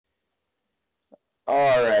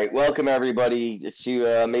All right, welcome everybody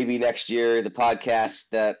to maybe next year, the podcast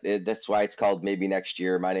that's why it's called Maybe Next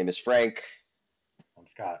Year. My name is Frank, I'm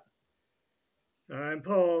Scott. I'm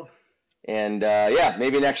Paul. and yeah,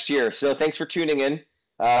 maybe next year. So thanks for tuning in.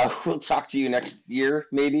 We'll talk to you next year,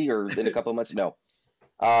 maybe, or in a couple of months. No,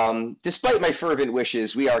 despite my fervent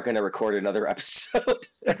wishes, we are going to record another episode.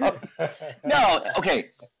 No, okay.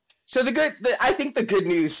 So I think the good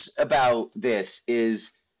news about this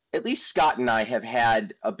is at least Scott and I have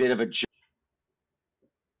had a bit of a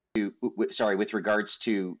with regards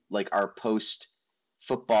to like our post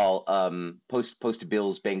football post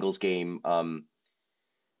Bills Bengals game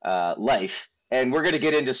life, and we're going to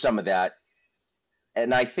get into some of that.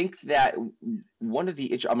 And I think that one of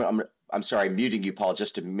the I'm sorry, I'm muting you, Paul,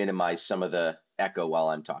 just to minimize some of the echo while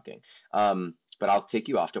I'm talking. But I'll take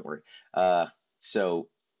you off. Don't worry. So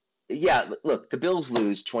yeah, look, the Bills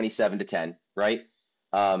lose 27-10, right?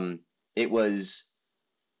 It was.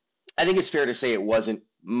 I think it's fair to say it wasn't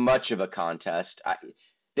much of a contest.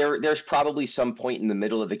 There's probably some point in the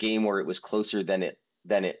middle of the game where it was closer than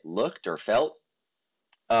it looked or felt,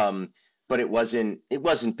 but it wasn't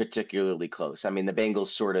particularly close. I mean, the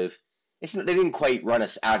Bengals they didn't quite run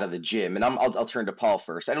us out of the gym, and I'll turn to Paul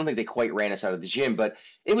first. I don't think they quite ran us out of the gym, but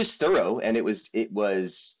it was thorough and it was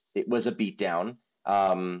a beatdown,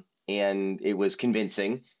 and it was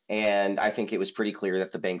convincing, and I think it was pretty clear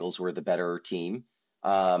that the Bengals were the better team.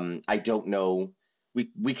 I don't know.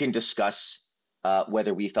 We can discuss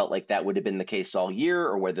whether we felt like that would have been the case all year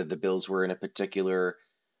or whether the Bills were in a particular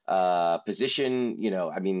position.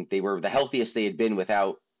 I mean, they were the healthiest they had been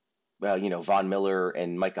without, Von Miller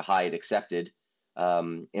and Micah Hyde accepted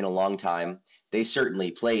in a long time. They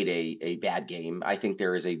certainly played a bad game. I think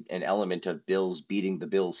there is an element of Bills beating the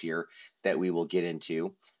Bills here that we will get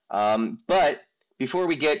into. But before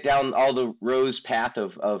we get down all the rose path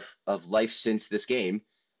of life since this game,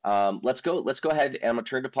 let's go ahead, and I'm going to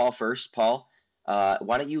turn to Paul first. Paul,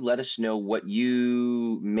 why don't you let us know what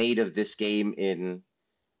you made of this game in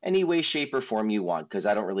any way, shape, or form you want, because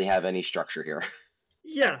I don't really have any structure here.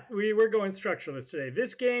 Yeah, we're going structureless today.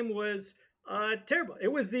 This game was terrible.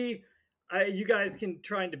 It was you guys can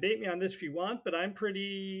try and debate me on this if you want, but I'm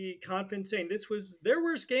pretty confident saying this was their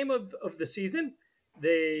worst game of the season.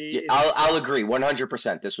 I'll agree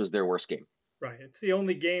 100%. This was their worst game. Right. It's the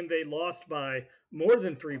only game they lost by more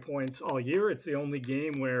than 3 points all year. It's the only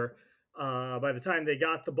game where by the time they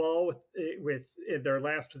got the ball with their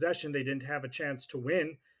last possession, they didn't have a chance to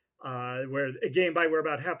win. Where a game by we're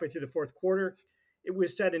about halfway through the fourth quarter, it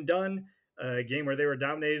was said and done. A game where they were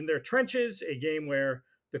dominating their trenches. A game where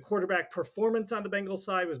the quarterback performance on the Bengals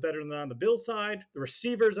side was better than on the Bills side. The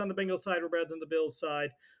receivers on the Bengals side were better than the Bills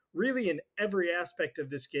side. Really, in every aspect of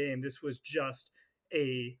this game, this was just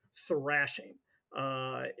a thrashing.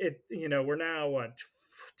 We're now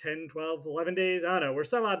 10, 12, 11 days. I don't know. We're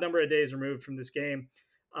some odd number of days removed from this game.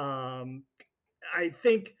 I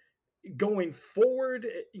think going forward,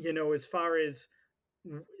 as far as,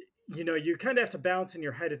 you kind of have to balance in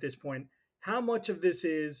your head at this point, how much of this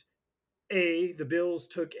is A, the Bills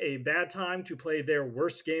took a bad time to play their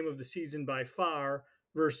worst game of the season by far,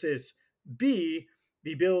 versus B,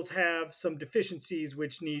 the Bills have some deficiencies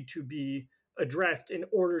which need to be addressed in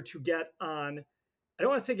order to get on, I don't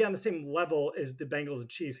want to say get on the same level as the Bengals and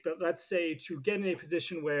Chiefs, but let's say to get in a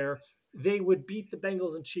position where they would beat the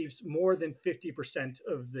Bengals and Chiefs more than 50%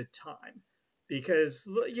 of the time. Because,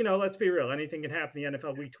 let's be real, anything can happen in the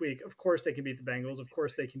NFL week to week. Of course they can beat the Bengals. Of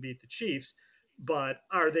course they can beat the Chiefs. But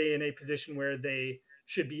are they in a position where they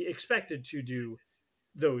should be expected to do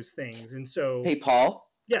those things? And so, hey, Paul,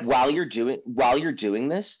 yes. While you're doing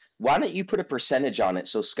this, why don't you put a percentage on it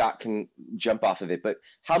so Scott can jump off of it? But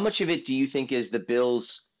how much of it do you think is the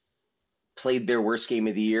Bills played their worst game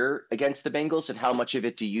of the year against the Bengals, and how much of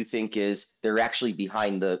it do you think is they're actually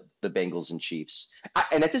behind the Bengals and Chiefs?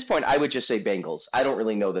 And at this point, I would just say Bengals. I don't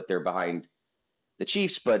really know that they're behind the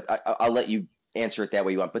Chiefs, but I'll let you answer it that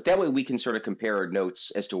way you want. But that way we can sort of compare our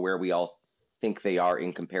notes as to where we all think they are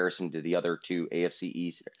in comparison to the other two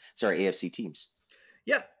AFC teams.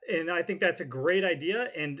 Yeah, and I think that's a great idea.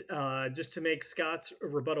 And just to make Scott's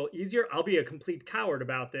rebuttal easier, I'll be a complete coward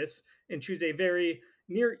about this and choose a very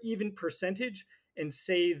near even percentage and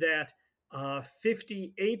say that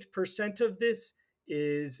 58% of this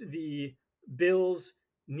is the Bills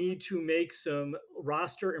need to make some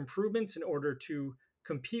roster improvements in order to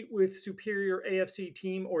compete with superior AFC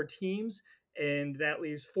team or teams. And that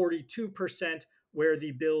leaves 42% where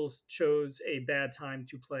the Bills chose a bad time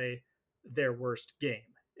to play their worst game.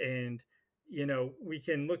 And, we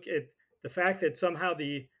can look at the fact that somehow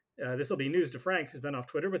this will be news to Frank, who's been off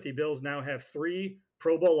Twitter, but the Bills now have 3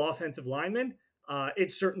 Pro Bowl offensive linemen.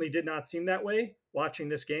 It certainly did not seem that way watching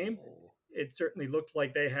this game. It certainly looked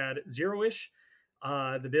like they had zero-ish.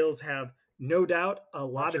 The Bills have no doubt a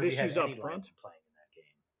lot of issues up front. Playing in that game.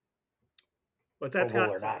 What's that, Scott?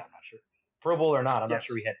 Pro Bowl or not, I'm not sure. Pro Bowl or not, I'm not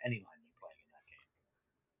sure we Yes. had any linemen playing in that game.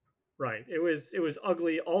 Right. It was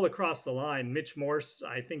ugly all across the line. Mitch Morse,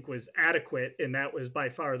 I think, was adequate, and that was by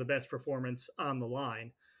far the best performance on the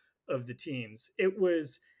line of the teams. It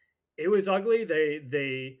was ugly.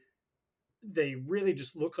 They really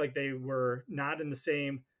just looked like they were not in the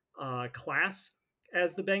same class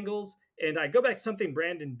as the Bengals. And I go back to something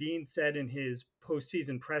Brandon Beane said in his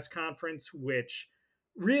postseason press conference, which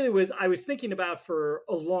really I was thinking about for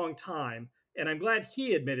a long time, and I'm glad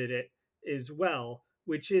he admitted it as well,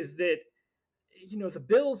 which is that the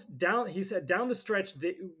Bills he said down the stretch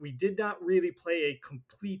that we did not really play a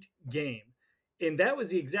complete game. And that was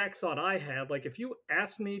the exact thought I had. Like, if you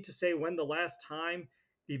asked me to say when the last time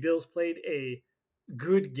the Bills played a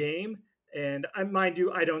good game, and mind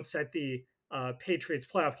you, I don't set the Patriots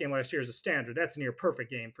playoff game last year as a standard. That's a near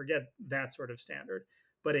perfect game. Forget that sort of standard.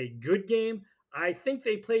 But a good game, I think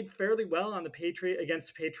they played fairly well on against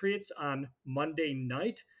the Patriots on Monday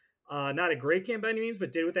night. Not a great game by any means,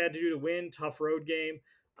 but did what they had to do to win. Tough road game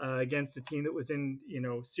against a team that was in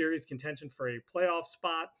serious contention for a playoff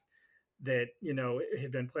spot, that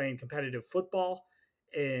had been playing competitive football,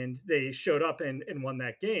 and they showed up and won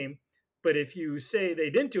that game. But if you say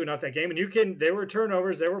they didn't do enough that game, and there were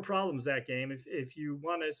turnovers, there were problems that game. If you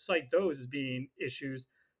want to cite those as being issues,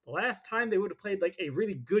 the last time they would have played like a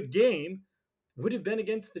really good game would have been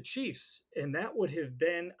against the Chiefs, and that would have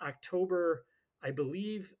been October, I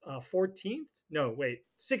believe, 14th. No, wait,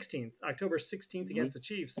 16th, October 16th against the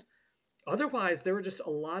Chiefs. Otherwise, there were just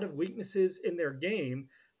a lot of weaknesses in their game,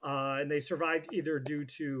 and they survived either due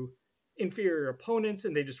to inferior opponents,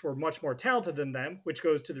 and they just were much more talented than them, which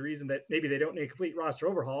goes to the reason that maybe they don't need a complete roster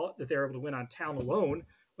overhaul, that they're able to win on talent alone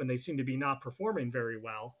when they seem to be not performing very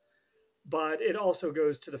well. But it also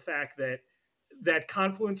goes to the fact that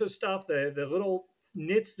confluence of stuff, the little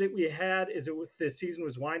nits that we had as the season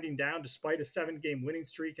was winding down, despite a 7-game winning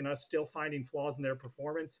streak and us still finding flaws in their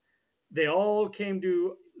performance, they all came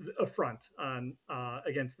to a front on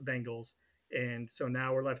against the Bengals. And so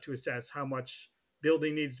now we're left to assess how much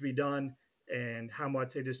building needs to be done and how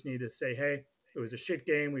much they just need to say, hey, it was a shit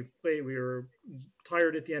game. We were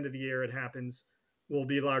tired at the end of the year. It happens. We'll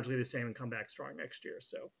be largely the same and come back strong next year.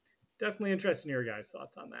 So definitely interested in your guys'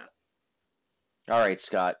 thoughts on that. All right,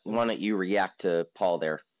 Scott, why don't you react to Paul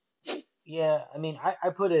there? Yeah, I mean, I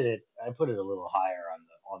put it a little higher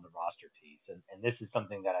on the roster piece, and this is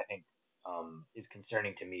something that I think is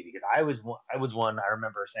concerning to me, because I was one, I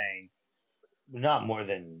remember saying not more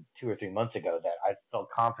than 2 or 3 months ago that I felt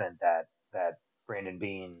confident that Brandon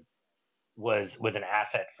Beane was an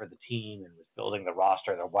asset for the team and was building the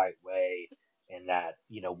roster the right way, and that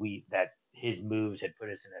that his moves had put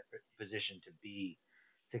us in a position to be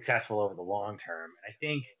successful over the long term. And I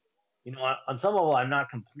think, on some level, I'm not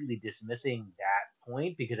completely dismissing that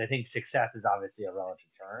point, because I think success is obviously a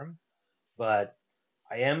relative term, but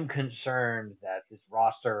I am concerned that this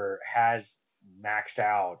roster has maxed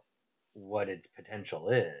out what its potential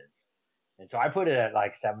is. And so I put it at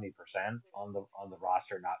like 70% on the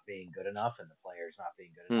roster not being good enough, and the players not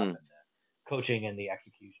being good enough, and the coaching and the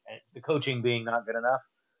execution, the coaching being not good enough,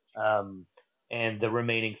 and the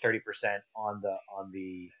remaining 30% on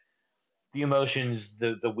the emotions,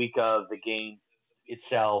 the week of the game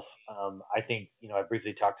itself. I think I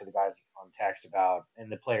briefly talked to the guys on text about,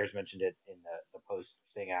 and the players mentioned it in the post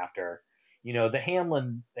thing after. The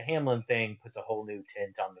Hamlin thing puts a whole new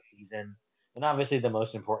tint on the season, and obviously the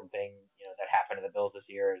most important thing that happened to the Bills this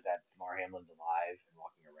year is that Damar Hamlin's alive and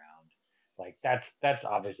walking around. Like that's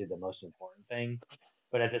obviously the most important thing,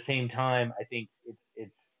 but at the same time, I think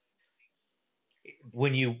it's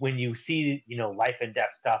when you see life and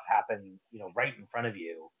death stuff happen right in front of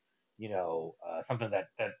you, something that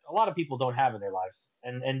a lot of people don't have in their lives,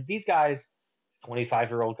 and these guys,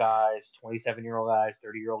 25-year-old guys, 27-year-old guys,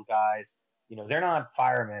 30-year-old guys, they're not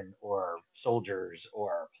firemen or soldiers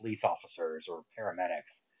or police officers or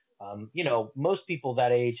paramedics. Most people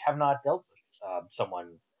that age have not dealt with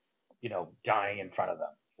someone dying in front of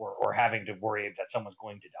them, or having to worry that someone's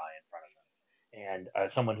going to die in front of them, and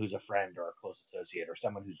someone who's a friend or a close associate, or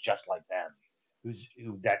someone who's just like them, who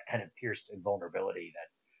that kind of pierced invulnerability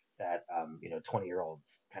that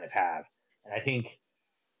 20-year-olds kind of have. And I think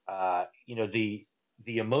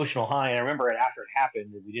the emotional high. And I remember it after it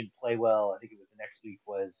happened, we didn't play well. I think it was the next week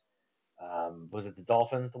was it the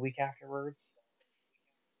Dolphins the week afterwards?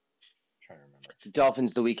 I'm trying to remember. The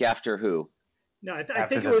Dolphins the week after who? No, I after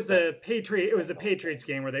think it was the the Patriot. It was the Patriots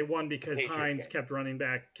game where they won because Patriots Hines game. kept running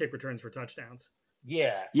back kick returns for touchdowns.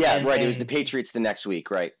 Yeah, Yeah, and right. It was the and Patriots the next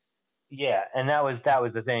week, right? yeah, and that was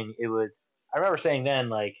the thing. It was I remember saying then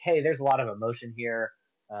like, hey, there's a lot of emotion here,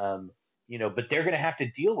 um, but they're going to have to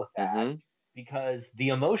deal with that Mm-hmm. because the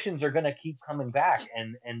emotions are going to keep coming back,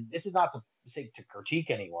 and this is not to say to critique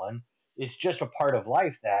anyone. It's just a part of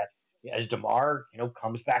life that as Demar,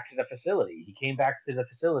 comes back to the facility. He came back to the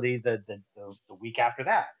facility the week after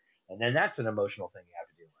that, and then that's an emotional thing you have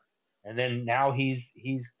to deal with. And then now he's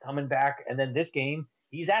coming back, and then this game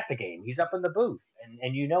he's at the game, he's up in the booth,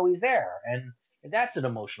 and he's there, and that's an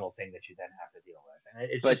emotional thing that you then have to deal with,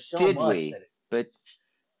 and it's But just so did much we? that But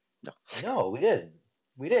no. no, we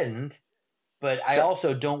didn't, but I So,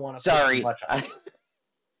 also don't want to put too sorry. much on it.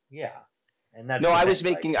 Yeah, and that's No, the I thing, was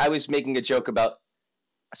like making I was making a joke about.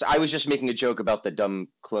 So I was just making a joke about the dumb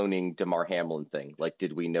cloning Damar Hamlin thing. Like,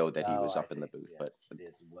 did we know that he oh, was I up in the see, booth? yes, But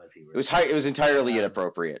was he it was really? high. It was entirely Um,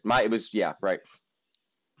 inappropriate. Yeah, right.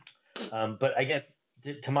 but I guess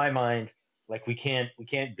to my mind, like we can't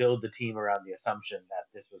build the team around the assumption that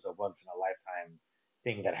this was a once in a lifetime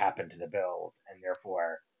thing that happened to the Bills, and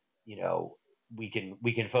therefore, you know, we can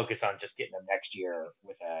focus on just getting them next year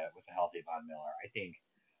with a healthy Von Miller. I think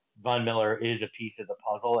Von Miller is a piece of the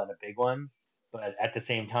puzzle and a big one, but at the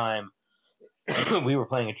same time, we were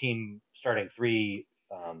playing a team starting three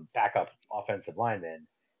backup offensive linemen,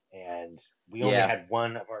 and we only Yeah. had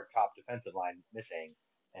one of our top defensive line missing,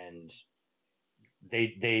 and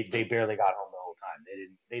they barely got home the whole time.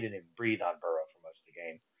 They didn't even breathe on Burrow for most of the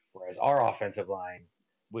game, whereas our offensive line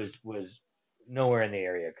was nowhere in the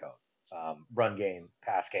area code. Run game,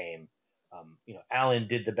 pass game. Allen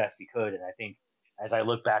did the best he could, and I think as I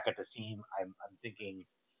look back at the team, I'm thinking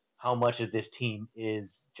how much of this team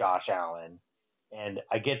is Josh Allen, and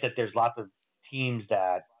I get that there's lots of teams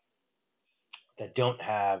that don't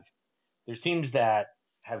have there's teams that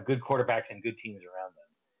have good quarterbacks and good teams around them.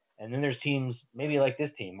 And then there's teams maybe like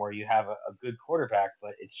this team where you have a good quarterback,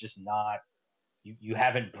 but it's just not you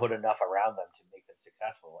haven't put enough around them to make them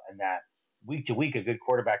successful. And that week to week, a good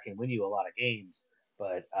quarterback can win you a lot of games.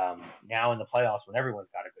 But now in the playoffs, when everyone's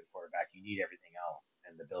got a good quarterback, you need everything else,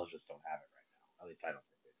 and the Bills just don't have it right now. At least I don't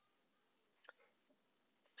think they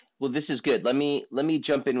Well, this is good. Let me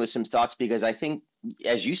jump in with some thoughts because I think,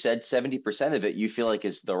 as you said, 70% of it you feel like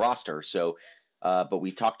is the roster. So, but we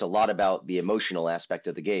talked a lot about the emotional aspect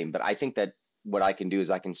of the game. But I think that what I can do is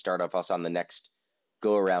I can start off us on the next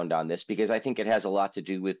go around on this because I think it has a lot to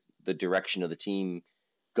do with the direction of the team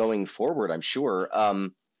going forward. I'm sure.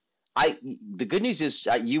 I The good news is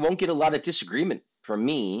you won't get a lot of disagreement from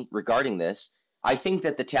me regarding this. I think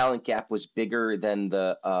that the talent gap was bigger than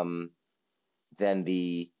the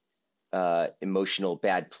emotional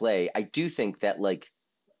bad play. I do think that like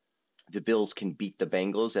the Bills can beat the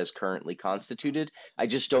Bengals as currently constituted. I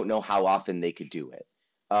just don't know how often they could do it.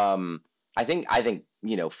 I think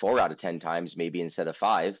 4 out of 10 times maybe instead of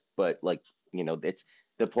five, but like it's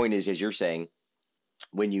the point is as you're saying,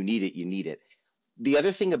 when you need it, you need it. The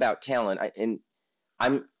other thing about talent,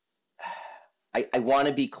 I'm I want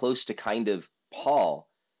to be close to kind of Paul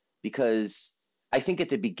because I think at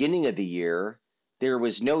the beginning of the year, there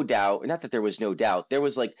was no doubt, not that there was no doubt, there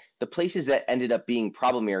was like the places that ended up being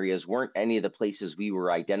problem areas weren't any of the places we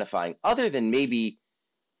were identifying, other than maybe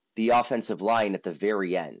the offensive line at the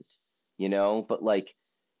very end, but like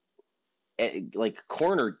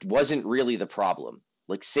corner wasn't really the problem.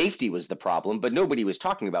 Like safety was the problem, but nobody was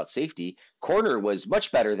talking about safety. Corner was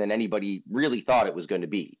much better than anybody really thought it was going to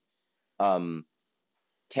be, um,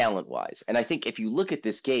 talent wise. And I think if you look at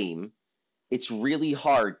this game, it's really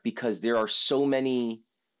hard because there are so many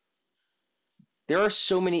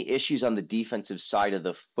issues on the defensive side of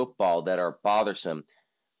the football that are bothersome.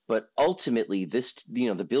 But ultimately,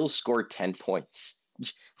 the Bills scored 10 points.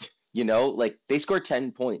 Like they scored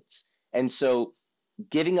 10 points. And so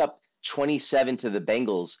giving up 27 to the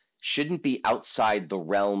Bengals shouldn't be outside the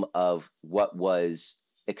realm of what was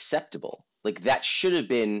acceptable. Like that should have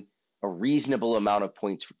been a reasonable amount of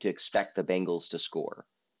points to expect the Bengals to score,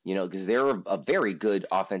 because they're a very good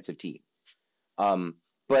offensive team. Um,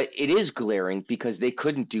 but it is glaring because they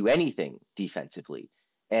couldn't do anything defensively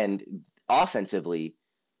and offensively.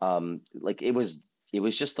 Like it was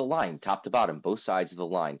just the line, top to bottom, both sides of the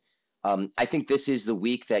line. I think this is the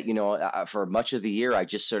week that for much of the year I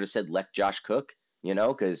just sort of said let Josh cook,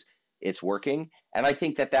 because it's working, and I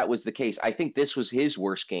think that was the case. I think this was his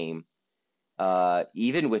worst game,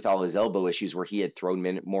 even with all his elbow issues where he had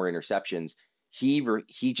thrown more interceptions.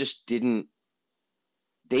 He just didn't.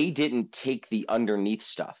 They didn't take the underneath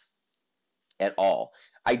stuff at all.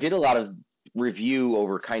 I did a lot of review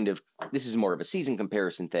over kind of, this is more of a season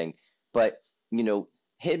comparison thing, but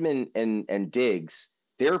him and Diggs,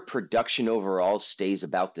 their production overall stays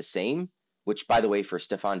about the same, which, by the way, for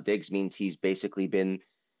Stephon Diggs means he's basically been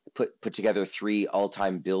put together 3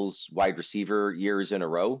 all-time Bills wide receiver years in a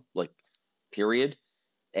row, like, period.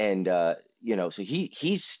 And so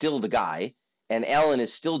he's still the guy, and Allen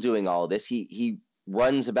is still doing all of this. He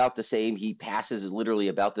runs about the same, he passes literally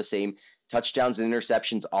about the same, touchdowns and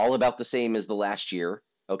interceptions all about the same as the last year.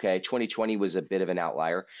 Okay, 2020 was a bit of an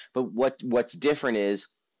outlier, but what's different is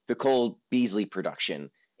the Cole Beasley production.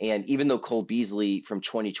 And even though Cole Beasley from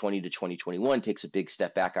 2020 to 2021 takes a big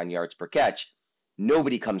step back on yards per catch,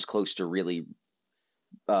 nobody comes close to really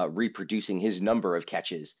reproducing his number of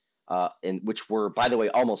catches, and which were, by the way,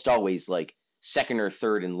 almost always like second or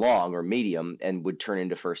third and long or medium and would turn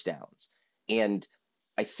into first downs. And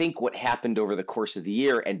I think what happened over the course of the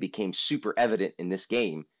year and became super evident in this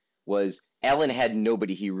game was Allen had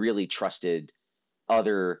nobody he really trusted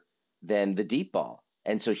other than the deep ball.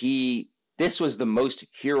 And so this was the most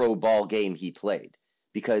hero ball game he played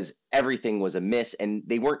because everything was a miss, and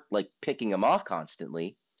they weren't like picking him off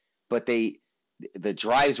constantly, but the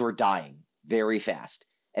drives were dying very fast.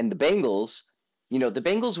 And the Bengals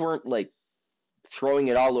weren't like throwing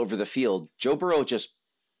it all over the field. Joe Burrow just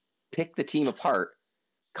picked the team apart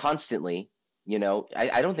constantly.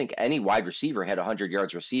 I don't think any wide receiver had 100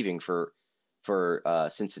 yards receiving for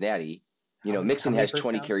Cincinnati. Mixon has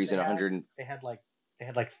 20 carries and 100. They had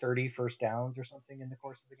like 30 first downs or something in the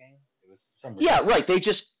course of the game. It was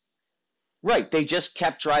right. They just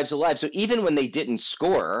kept drives alive. So even when they didn't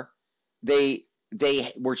score, they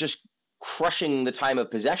were just crushing the time of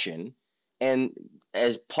possession. And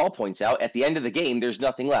as Paul points out, at the end of the game, there's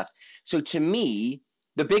nothing left. So to me,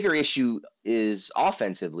 the bigger issue is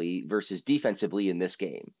offensively versus defensively in this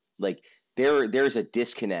game. Like there's a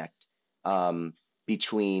disconnect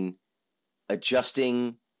between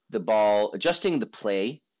adjusting the ball, adjusting the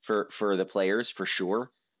play for the players, for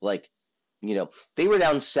sure. Like, they were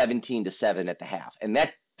down 17-7 at the half, and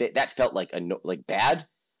that felt like bad,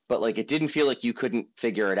 but like it didn't feel like you couldn't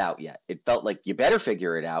figure it out yet. It felt like you better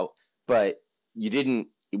figure it out, but you didn't.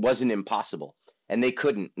 It wasn't impossible, and they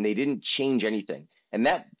couldn't, and they didn't change anything. And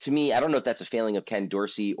that, to me, I don't know if that's a failing of Ken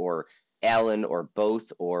Dorsey or Allen or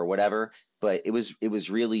both or whatever, but it was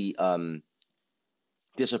really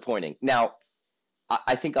disappointing. Now,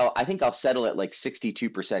 I think I'll settle at like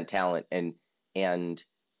 62% talent, and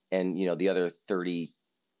the other 38%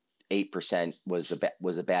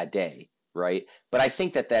 was a bad day, right? But I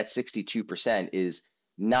think that 62% is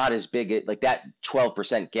not as big, like that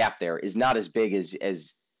 12% gap there is not as big as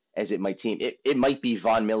it might seem. It might be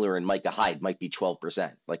Von Miller and Micah Hyde might be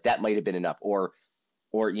 12%. Like that might have been enough, or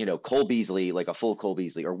Cole Beasley, like a full Cole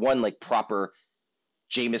Beasley, or one like proper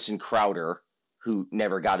Jamison Crowder, who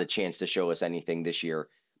never got a chance to show us anything this year,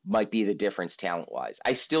 might be the difference talent-wise.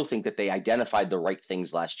 I still think that they identified the right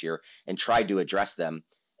things last year and tried to address them,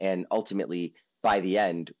 and ultimately, by the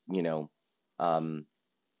end,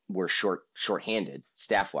 were short-handed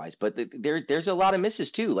staff-wise. But there's a lot of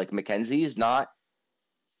misses too. Like McKenzie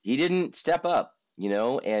he didn't step up,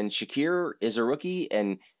 and Shakir is a rookie,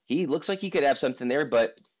 and he looks like he could have something there,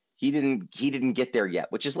 but he didn't get there yet,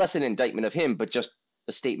 which is less an indictment of him, but just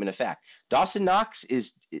a statement of fact. Dawson Knox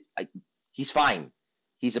he's fine.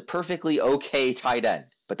 He's a perfectly okay tight end,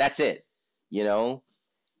 but that's it. The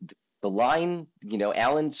line,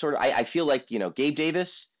 Allen sort of, I feel like, Gabe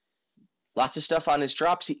Davis, lots of stuff on his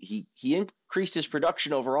drops. He increased his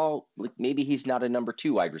production overall. Like maybe he's not a number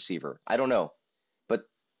 2 wide receiver. I don't know. But,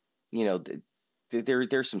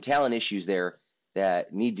 there's some talent issues there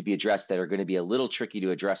that need to be addressed that are going to be a little tricky to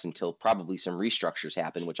address until probably some restructures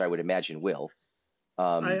happen, which I would imagine will.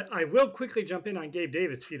 I will quickly jump in on Gabe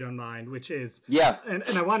Davis, if you don't mind, which is, and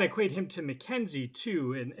I want to equate him to McKenzie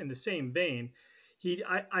too, in the same vein.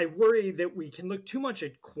 I worry that we can look too much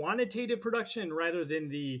at quantitative production rather than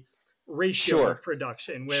the ratio of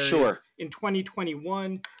production. Whereas in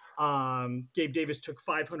 2021, Gabe Davis took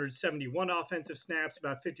 571 offensive snaps,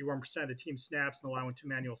 about 51% of the team snaps, and allowing to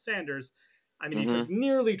Emmanuel Sanders. I mean, he took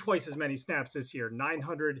nearly twice as many snaps this year,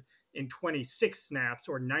 926 snaps,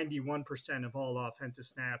 or 91% of all offensive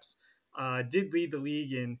snaps. Did lead the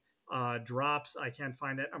league in drops. I can't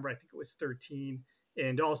find that number. I think it was 13.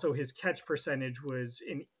 And also his catch percentage was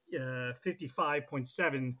in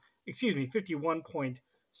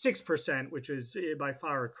 51.6%, which is by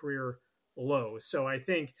far a career low. So I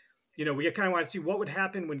think, we kind of want to see what would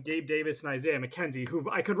happen when Gabe Davis and Isaiah McKenzie, who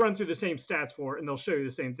I could run through the same stats for, and they'll show you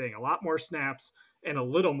the same thing. A lot more snaps and a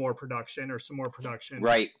little more production, or some more production.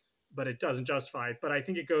 Right. but it doesn't justify it. But I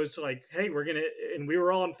think it goes to like, hey, and we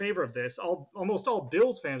were all in favor of this. Almost all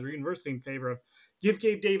Bills fans were universally in favor of give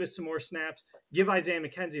Gabe Davis some more snaps, give Isaiah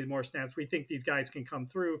McKenzie more snaps. We think these guys can come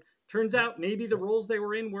through. Turns out maybe the roles they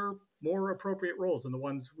were in were more appropriate roles than the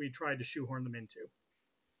ones we tried to shoehorn them into.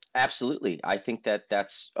 Absolutely. I think that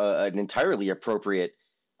that's an entirely appropriate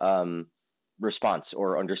response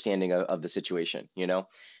or understanding of the situation.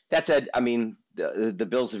 That said, I mean, the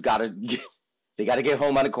Bills have got to they got to get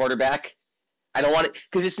home on a quarterback. I don't want it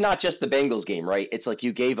because it's not just the Bengals game, right? It's like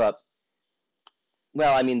you gave up.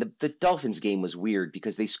 Well, I mean, the Dolphins game was weird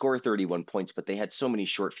because they scored 31 points, but they had so many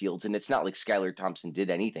short fields, and it's not like Skylar Thompson did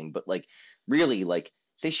anything. But like, really, like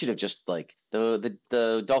they should have just like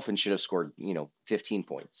the Dolphins should have scored 15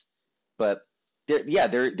 points. But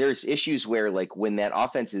there's issues where like when that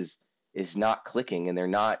offense is not clicking and they're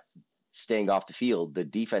not staying off the field, the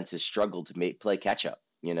defense has struggled to play catch up.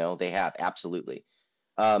 They have absolutely.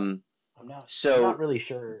 I'm not really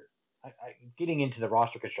sure. Getting into the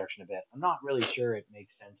roster construction a bit, I'm not really sure it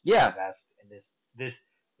makes sense to invest in this.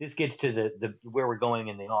 This gets to the where we're going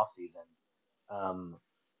in the off season.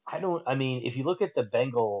 I mean, if you look at the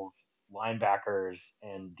Bengals linebackers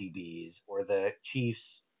and DBs or the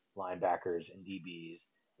Chiefs linebackers and DBs,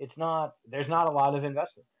 there's not a lot of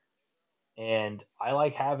investment there. And I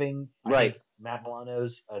like having I think Matt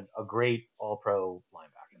Milano's a great all-pro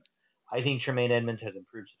linebacker. I think Tremaine Edmonds has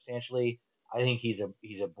improved substantially. I think he's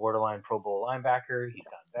a borderline Pro Bowl linebacker. He's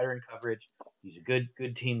got veteran coverage. He's a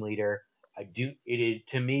good team leader.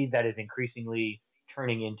 To me that is increasingly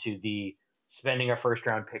turning into the spending a first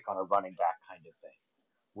round pick on a running back kind of thing,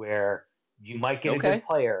 where you might get a good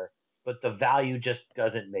player, but the value just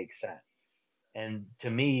doesn't make sense. And to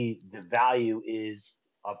me, the value is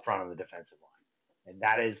up front on the defensive line, and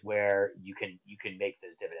that is where you can make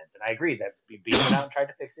those dividends. And I agree that BB went out and tried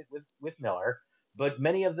to fix it with Miller. But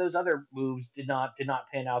many of those other moves did not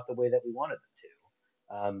pan out the way that we wanted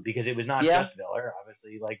them to, because it was not just Miller.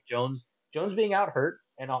 Obviously, like Jones being out hurt,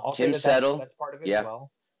 and I'll Tim say Settle. That's part of it as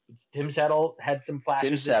well. Tim Settle had some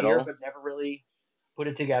flashes this year, but never really put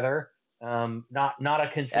it together. Not a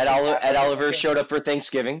consistent. Ed Oliver showed up for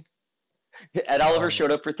Thanksgiving. Ed Oliver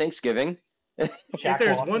showed up for Thanksgiving. If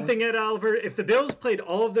there's one thing, Ed Oliver, if the Bills played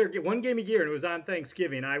all of their one game a year and it was on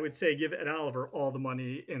Thanksgiving, I would say give Ed Oliver all the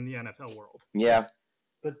money in the NFL world. Yeah,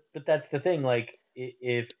 but that's the thing. Like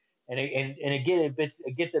if and again,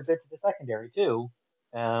 it gets a bit to the secondary too,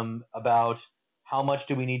 about how much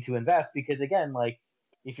do we need to invest? Because again, like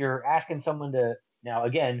if you're asking someone to now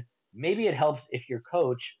again, maybe it helps if your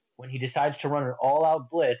coach, when he decides to run an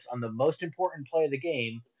all-out blitz on the most important play of the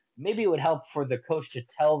game, maybe it would help for the coach to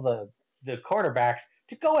tell the cornerbacks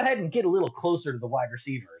to go ahead and get a little closer to the wide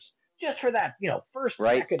receivers just for that, first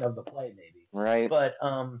second of the play, maybe. Right. But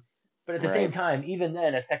at the same time, even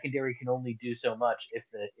then, a secondary can only do so much if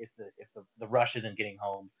the rush isn't getting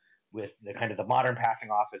home with the kind of the modern passing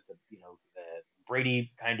offense that the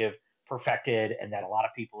Brady kind of perfected and that a lot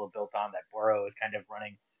of people have built on, that Burrow is kind of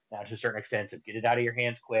running now to a certain extent. So get it out of your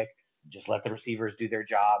hands quick, just let the receivers do their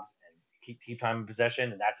jobs and keep time in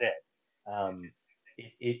possession, and that's it.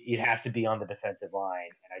 It has to be on the defensive line,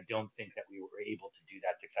 and I don't think that we were able to do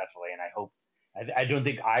that successfully. And I don't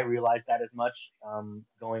think I realized that as much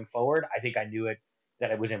going forward. I think I knew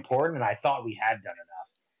that it was important, and I thought we had done enough.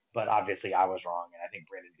 But obviously, I was wrong, and I think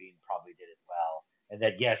Brandon Beane probably did as well. And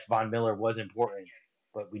that yes, Von Miller was important,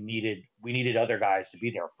 but we needed other guys to be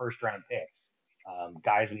there, first round picks,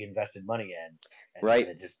 guys we invested money in, and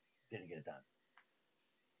it just didn't get it done.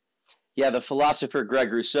 Yeah, the philosopher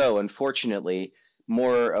Greg Rousseau, unfortunately,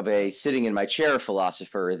 more of a sitting in my chair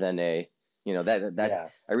philosopher than a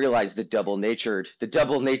I realized the double natured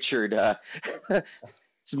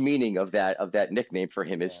meaning of that nickname for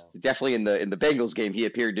him is definitely in the Bengals game. He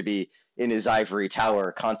appeared to be in his ivory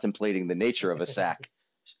tower contemplating the nature of a sack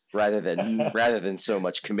rather than so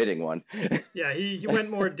much committing one. Yeah, he went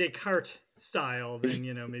more Descartes style than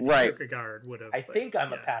maybe Kierkegaard would have. I think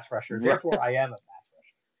I'm a pass rusher, therefore I am a pass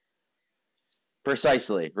rusher.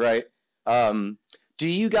 Precisely, right. Do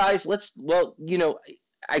you guys,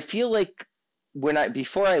 I feel like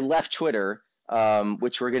before I left Twitter,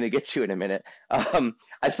 which we're going to get to in a minute,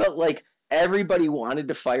 I felt like everybody wanted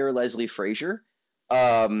to fire Leslie Frazier.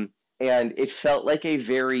 And it felt like a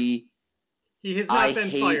very... He has not been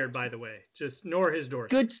fired, by the way, nor his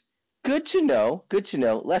Dorsey. Good to know.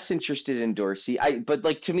 Less interested in Dorsey.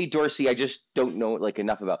 But to me, Dorsey, I just don't know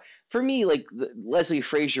enough about. For me, Leslie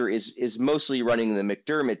Frazier is mostly running the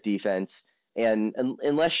McDermott defense. And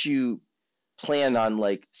unless you plan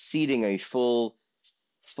on seeding a full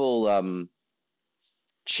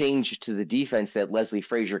change to the defense that Leslie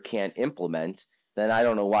Frazier can't implement, then I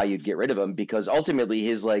don't know why you'd get rid of him, because ultimately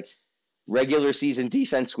his like regular season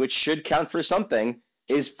defense, which should count for something,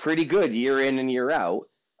 is pretty good year in and year out.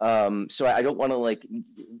 So I don't want to like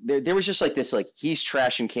there was just like this like he's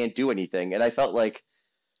trash and can't do anything, and I felt like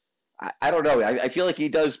I don't know. I feel like he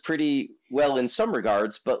does pretty well in some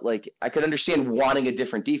regards, but like I could understand wanting a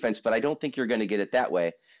different defense, but I don't think you're going to get it that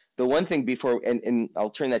way. The one thing before, and I'll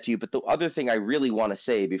turn that to you, but the other thing I really want to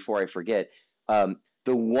say before I forget, the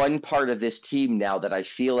one part of this team now that I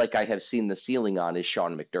feel like I have seen the ceiling on is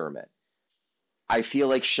Sean McDermott. I feel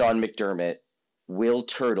like Sean McDermott will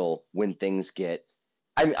turtle when things get.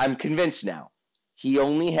 I'm convinced now. He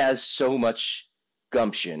only has so much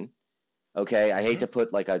gumption. Okay, I hate to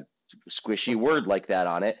put like a squishy word like that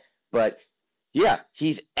on it, but yeah,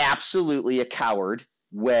 he's absolutely a coward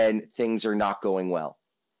when things are not going well.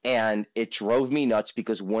 And it drove me nuts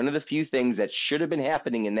because one of the few things that should have been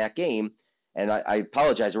happening in that game, and I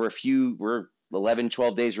apologize, we're 11,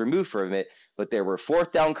 12 days removed from it, but there were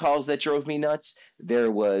fourth down calls that drove me nuts. There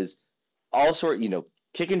was all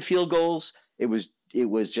kicking field goals. It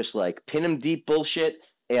was just like pin 'em deep bullshit.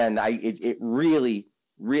 And it really,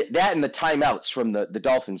 that and the timeouts from the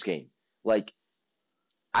Dolphins game. Like,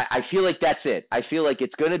 I feel like that's it. I feel like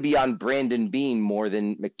it's going to be on Brandon Beane more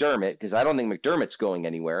than McDermott, because I don't think McDermott's going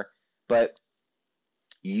anywhere. But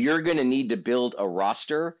you're going to need to build a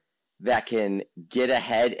roster that can get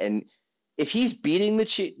ahead. And if he's beating the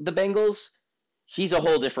Bengals, he's a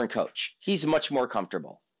whole different coach. He's much more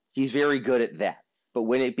comfortable. He's very good at that. But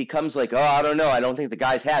when it becomes like, oh, I don't know, I don't think the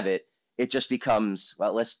guys have it, it just becomes,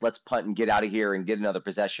 well, let's punt and get out of here and get another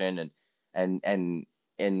possession.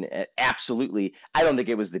 And absolutely, I don't think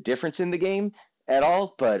it was the difference in the game at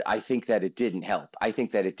all, but I think that it didn't help. I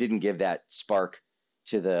think that it didn't give that spark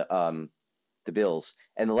to the Bills.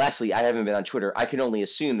 And lastly, I haven't been on Twitter. I can only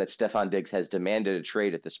assume that Stefon Diggs has demanded a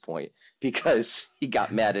trade at this point because he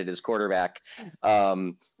got mad at his quarterback,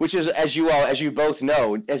 which is, as you both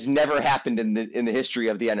know, has never happened in the history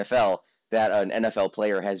of the NFL that an NFL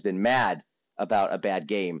player has been mad about a bad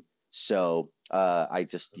game. So I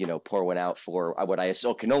just, pour one out for what I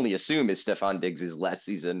can only assume is Stefon Diggs' last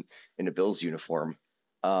season in a Bills uniform.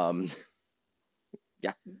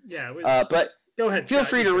 Yeah. Yeah. But go ahead. Feel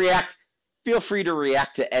free to react. Feel free to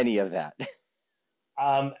react to any of that.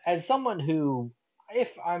 As someone who, if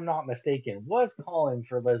I'm not mistaken, was calling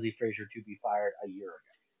for Leslie Frazier to be fired a year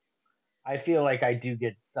ago, I feel like I do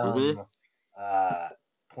get some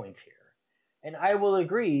points here. And I will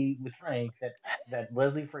agree with Frank that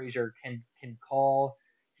Leslie Frazier can call.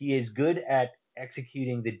 He is good at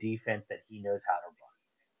executing the defense that he knows how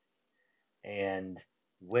to run. And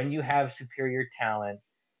when you have superior talent,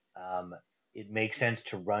 it makes sense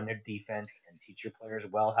to run a defense and teach your players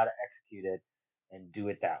well how to execute it and do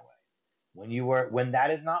it that way. When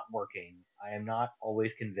that is not working, I am not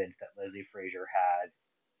always convinced that Leslie Frazier has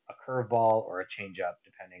a curveball or a changeup,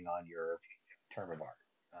 depending on your term of art.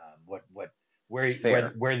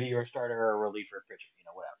 Whether you're a starter or a reliever pitcher,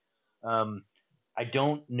 whatever. I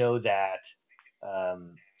don't know that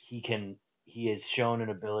he has shown an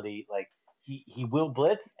ability, like he will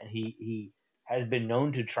blitz, and he has been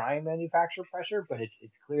known to try and manufacture pressure, but it's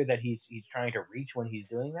clear that he's trying to reach when he's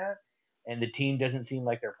doing that, and the team doesn't seem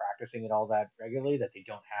like they're practicing it all that regularly, that they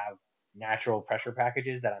don't have natural pressure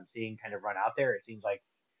packages that I'm seeing kind of run out there. It seems like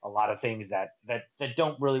a lot of things that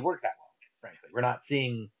don't really work that well, frankly. We're not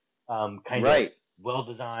seeing kind of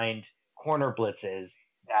well-designed corner blitzes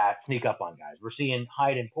that sneak up on guys. We're seeing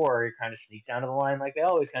Hyde and Poor kind of sneak down to the line like they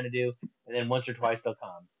always kind of do, and then once or twice they'll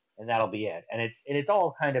come, and that'll be it. And it's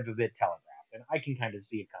all kind of a bit telegraphed, and I can kind of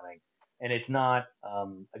see it coming. And it's not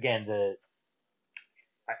again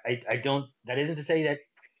I don't. That isn't to say that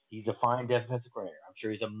he's a fine defensive coordinator. I'm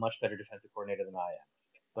sure he's a much better defensive coordinator than I am.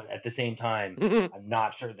 But at the same time, I'm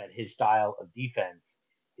not sure that his style of defense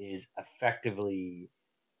is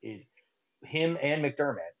him and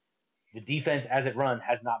McDermott. The defense as it run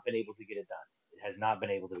has not been able to get it done. It has not been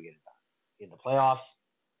able to get it done in the playoffs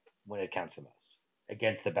when it counts the most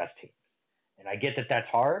against the best teams. And I get that that's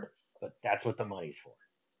hard, but that's what the money's for.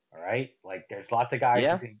 All right, like there's lots of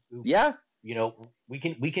guys.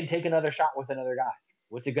 We can take another shot with another guy.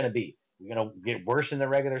 What's it going to be? We're going to get worse in the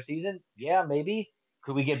regular season? Yeah, maybe.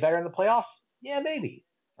 Could we get better in the playoffs? Yeah, maybe.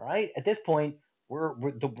 All right. At this point,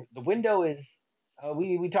 the window is.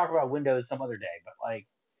 We talk about windows some other day, but like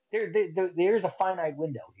there's a finite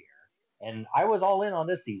window here, and I was all in on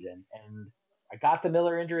this season, and I got the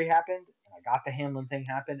Miller injury happened, and I got the Hamlin thing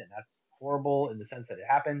happened, and that's horrible in the sense that it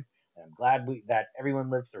happened. And I'm glad that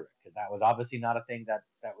everyone lived through it, because that was obviously not a thing that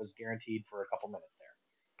was guaranteed for a couple minutes there.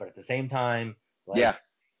 But at the same time, that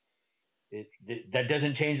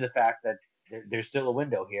doesn't change the fact that there's still a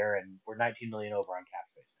window here, and we're 19 million over on cap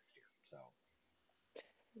space next year. So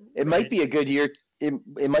It might be a good year.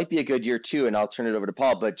 It might be a good year too, and I'll turn it over to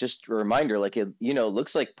Paul. But just a reminder, like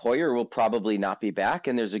looks like Poyer will probably not be back,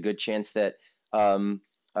 and there's a good chance that linebacker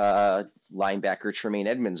Tremaine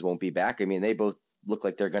Edmonds won't be back. I mean, they both look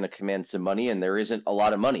like they're going to command some money, and there isn't a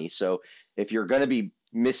lot of money. So if you're going to be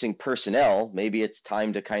missing personnel, maybe it's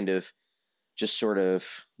time to kind of just sort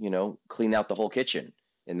of clean out the whole kitchen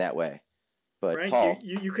in that way. But Frank, Paul,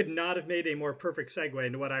 you could not have made a more perfect segue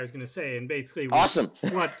into what I was going to say, and basically awesome.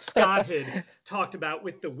 what Scott had talked about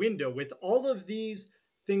with the window, with all of these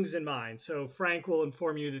things in mind. So Frank will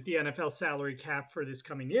inform you that the NFL salary cap for this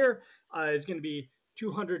coming year is going to be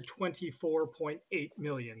 $224.8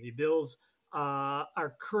 million. The Bills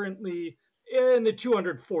are currently in the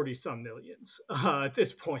 240 some millions at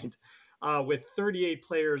this point, with 38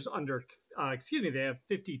 players under. They have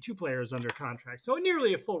 52 players under contract, so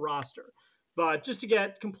nearly a full roster. But just to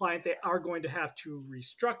get compliant, they are going to have to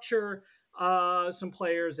restructure some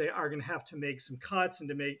players. They are going to have to make some cuts and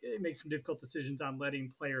to make some difficult decisions on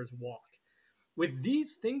letting players walk. With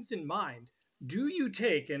these things in mind, do you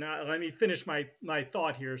take, and let me finish my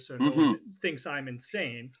thought here so no one thinks I'm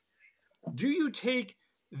insane. Do you take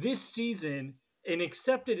this season and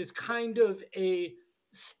accept it as kind of a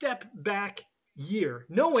step back year,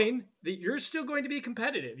 knowing that you're still going to be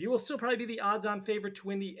competitive? You will still probably be the odds-on favorite to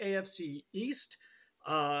win the AFC East.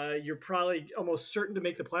 You're probably almost certain to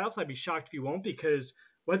make the playoffs. I'd be shocked if you won't, because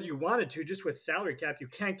whether you wanted to, just with salary cap, you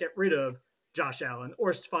can't get rid of Josh Allen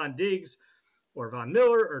or Stephon Diggs or Von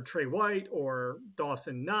Miller or Trey White or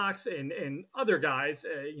Dawson Knox and other guys,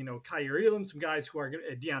 Kyer Elam, some guys who are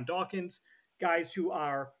Deion Dawkins, guys who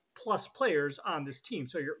are plus players on this team.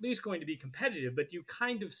 So you're at least going to be competitive, but you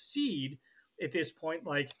kind of seed at this point,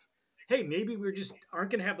 like, hey, maybe we just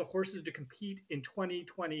aren't going to have the horses to compete in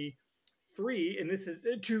 2023. And this is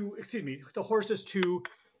the horses to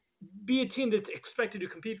be a team that's expected to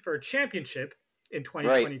compete for a championship in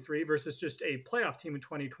 2023 versus just a playoff team in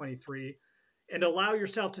 2023, and allow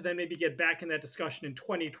yourself to then maybe get back in that discussion in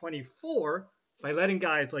 2024 by letting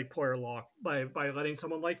guys like Poyer walk, by letting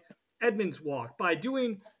someone like Edmonds walk, by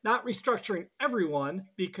not restructuring everyone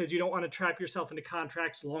because you don't want to trap yourself into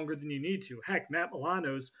contracts longer than you need to. Heck, Matt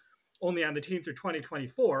Milano's only on the team through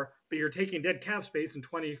 2024, but you're taking dead cap space in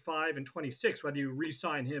 25 and 26, whether you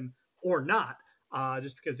re-sign him or not,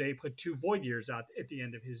 just because they put 2 void years out at the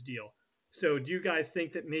end of his deal. So do you guys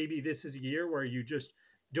think that maybe this is a year where you just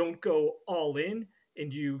don't go all in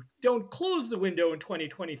and you don't close the window in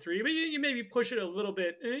 2023, but you maybe push it a little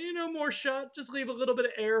bit, more shut, just leave a little bit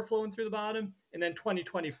of air flowing through the bottom. And then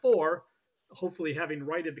 2024, hopefully having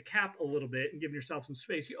righted the cap a little bit and giving yourself some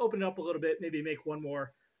space, you open it up a little bit, maybe make one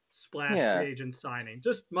more splash free agent signing.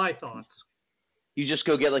 Just my thoughts. You just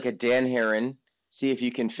go get like a Dan Herron, see if you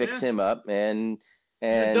can fix him up, and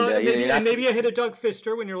maybe you hit a Doug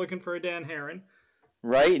Fister when you're looking for a Dan Herron.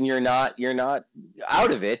 Right, and you're not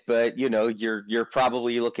out of it, but you're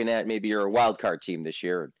probably looking at maybe you're a wild card team this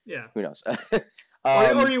year. Yeah, who knows?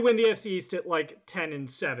 Or you win the AFC East at like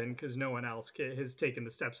 10-7 because no one else has taken the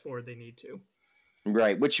steps forward they need to.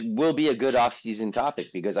 Right, which will be a good offseason topic,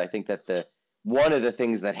 because I think that one of the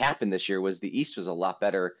things that happened this year was the East was a lot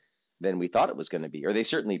better than we thought it was going to be, or they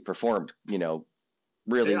certainly performed,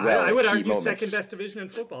 really well. I would argue second best division in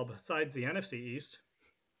football besides the NFC East.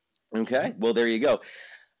 Okay, well, there you go.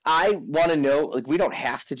 I want to know, like, we don't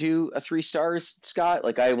have to do a 3 stars, Scott.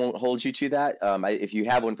 Like, I won't hold you to that. If you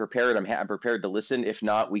have one prepared, I'm prepared to listen. If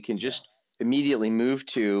not, we can just immediately move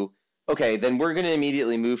to, okay, then we're going to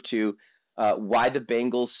immediately move to why the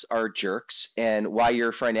Bengals are jerks and why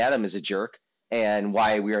your friend Adam is a jerk and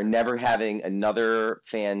why we are never having another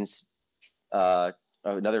fan from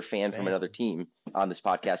another team on this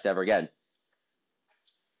podcast ever again.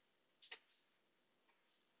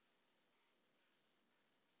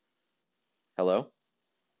 Hello?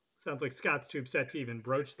 Sounds like Scott's too upset to even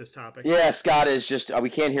broach this topic. Yeah, Scott is just, we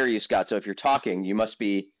can't hear you, Scott. So if you're talking, you must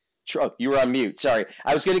be, you were on mute. Sorry.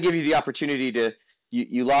 I was going to give you the opportunity to,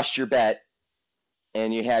 you lost your bet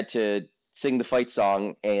and you had to sing the fight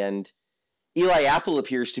song, and Eli Apple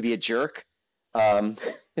appears to be a jerk.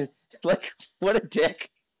 Like, what a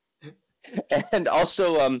dick. And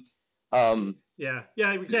also, yeah,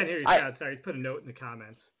 we can't hear you, Scott. Sorry, he's put a note in the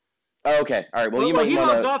comments. Okay. All right. Well, you might he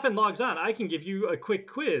logs off and logs on. I can give you a quick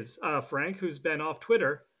quiz, Frank, who's been off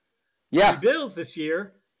Twitter. Yeah. The Bills this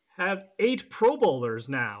year have 8 Pro Bowlers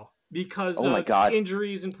now because of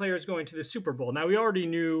injuries and players going to the Super Bowl. Now, we already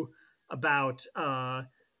knew about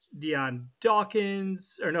Deion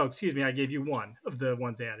Dawkins. Or no, excuse me. I gave you one of the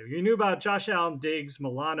ones they added. You knew about Josh Allen, Diggs,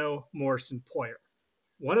 Milano, Morse, and Poyer.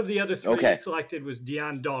 One of the other three Okay. selected was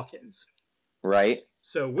Deion Dawkins. Right.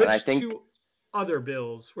 So And I which think two other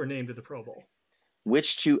Bills were named to the Pro Bowl?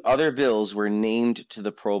 which two other Bills were named to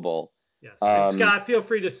the Pro Bowl? Yes. And Um, Scott, feel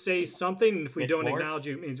free to say something. And if we Mitch don't Morse? acknowledge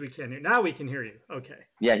you, it means we can't hear. Now we can hear you. Okay.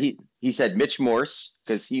 yeah, he said Mitch Morse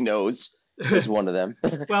because he knows is one of them.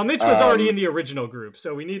 Well, Mitch was already Um, in the original group,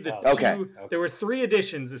 so we need the Oh, Okay. two. There were 3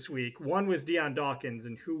 additions this week. One was Deion Dawkins,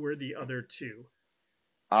 and who were the other 2?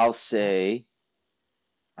 I'll say,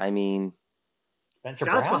 I mean, Spencer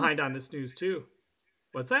Scott's Brown? behind on this news too.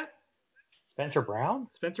 What's that? Spencer Brown?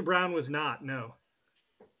 Spencer Brown was not. No.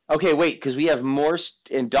 okay, wait, because we have Morse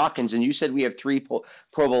and Dawkins, and you said we have 3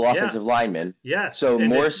 Pro Bowl offensive linemen. Yes. So and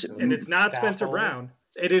Morse- it's not Spencer Saffold. Brown.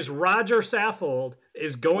 It is Roger Saffold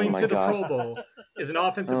is going Oh my to the God. Pro Bowl as an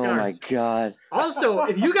offensive Oh guard. my God! Also,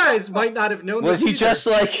 and you guys might not have known Was this he either. just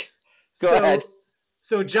like? Go so, ahead.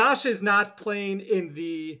 So Josh is not playing in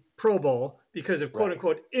the Pro Bowl because of quote Right.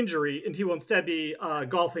 unquote injury, and he will instead be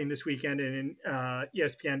golfing this weekend in an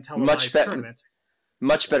ESPN televised Much better. tournament.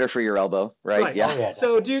 Much better for your elbow, right? Right. Yeah. Oh, yeah.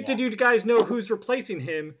 So Yeah. did you guys know who's replacing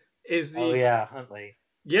him? Is the Oh, yeah, Huntley.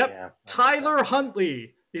 Yep, Yeah. Tyler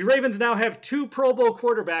Huntley. The Ravens now have 2 Pro Bowl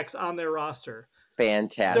quarterbacks on their roster.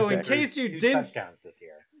 Fantastic. So in case you 2 didn't, touchdowns this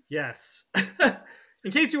year. yes,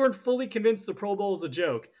 in case you weren't fully convinced the Pro Bowl is a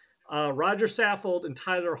joke, Roger Saffold and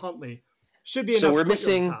Tyler Huntley should be enough. So we're to put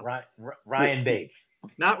you on missing- top. Ryan Bates.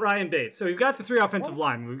 Not Ryan Bates. So we've got the 3 offensive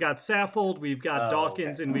linemen. We've got Saffold, we've got Oh,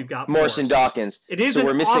 Dawkins, okay. and we've got Morse and Dawkins. It is so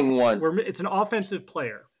we're missing one It's an offensive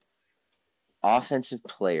player. offensive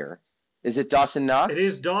player. Is it Dawson Knox? It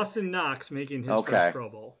is Dawson Knox making his Okay. first Pro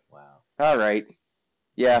Bowl. Wow. All right.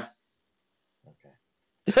 Yeah.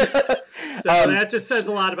 Okay. So Um, that just says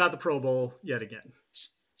a lot about the Pro Bowl yet again.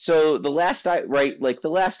 So the last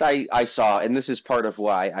I saw, and this is part of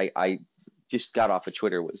why I just got off of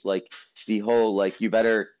Twitter, was like the whole like you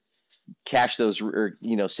better cash those or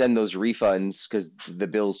send those refunds because the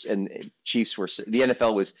Bills and Chiefs the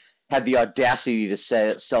NFL had the audacity to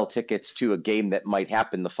sell tickets to a game that might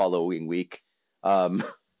happen the following week.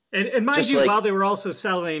 And mind Just you, like- while they were also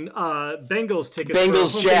selling Bengals tickets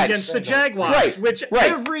Bengals, for a home game Jags. against the Jaguars, Right, which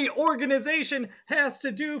right. every organization has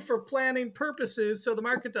to do for planning purposes so the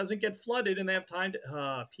market doesn't get flooded and they have time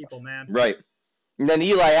to people, man. Right. And then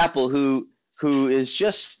Eli Apple, who is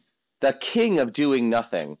just the king of doing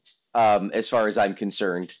nothing, as far as I'm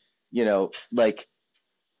concerned,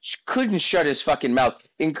 couldn't shut his fucking mouth,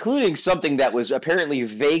 including something that was apparently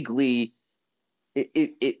vaguely.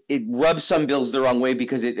 It rubbed some Bills the wrong way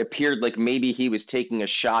because it appeared like maybe he was taking a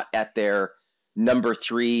shot at their number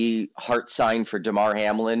 3 heart sign for Damar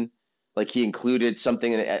Hamlin. Like he included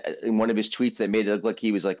something in one of his tweets that made it look like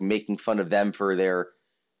he was like making fun of them for their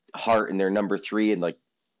heart and their number 3, and like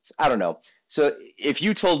I don't know. So if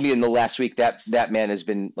you told me in the last week that that man has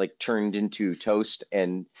been like turned into toast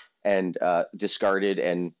and discarded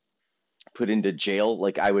and put into jail,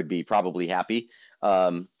 like I would be probably happy.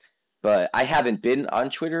 But I haven't been on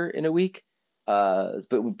Twitter in a week. But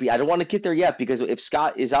I don't want to get there yet because if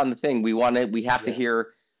Scott is on the thing, we have to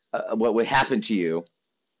hear what would happen to you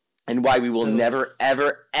and why we will never,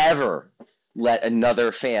 ever, ever let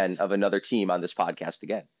another fan of another team on this podcast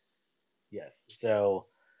again. Yes. So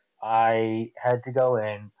I had to go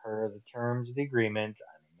in per the terms of the agreement.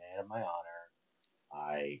 I'm a man of my honor.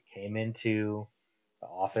 I came into the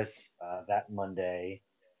office that Monday,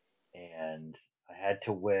 and I had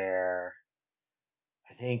to wear,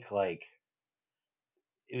 I think, like,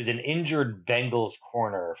 it was an injured Bengals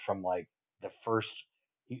corner from like the first.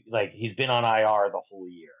 He's been on IR the whole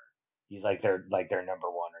year. He's like their number 1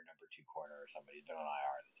 or number 2 corner or somebody. He's been on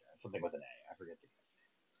IR this year. Something with an A. I forget the guy's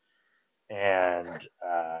name. And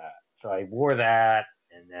so I wore that,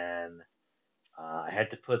 and then I had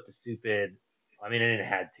to put the stupid. I mean, I didn't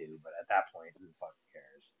have to, but at that point, who the fuck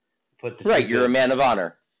cares? Put the Right, stupid, you're a man of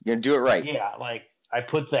honor. You're gonna do it right. Yeah, like I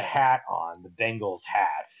put the hat on, the Bengals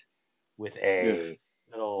hat, with a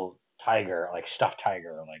little tiger, like stuffed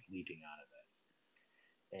tiger, like leaping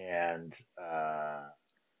out of it. And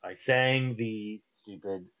I sang the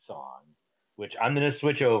stupid song, which I'm gonna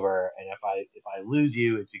switch over. And if I lose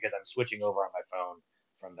you, it's because I'm switching over on my phone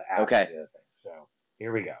from the app Okay. to the other thing. So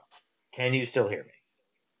here we go. Can you still hear me?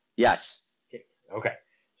 Yes. Okay.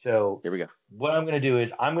 So Here we go. what I'm going to do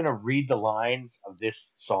is I'm going to read the lines of this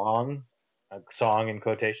song, a song in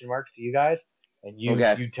quotation marks, to you guys, and you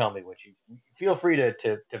tell me what you feel free to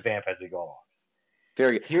vamp as we go along.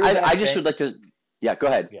 Very good. Hear I that just would like to. Yeah, go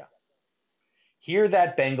ahead. Yeah. Hear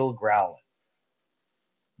that Bengal growling,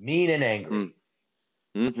 mean and angry.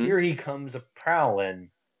 Mm-hmm. Here he comes a prowling,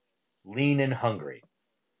 lean and hungry.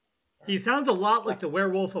 He sounds a lot like the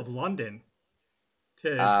Werewolf of London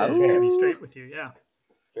to be straight with you. Yeah.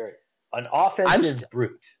 Sure. An offensive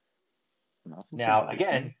brute. Now,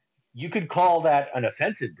 again, you could call that an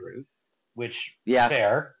offensive brute, which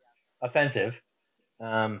fair, offensive.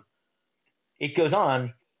 It goes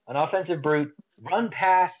on, an offensive brute, run,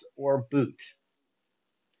 pass, or boot.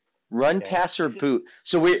 Run, pass, or boot.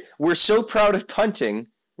 So we're so proud of punting,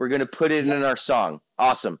 we're going to put it in our song.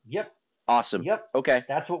 Awesome. Yep. Awesome. Yep. Okay.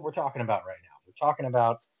 That's what we're talking about right now. We're talking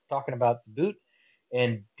about the boot,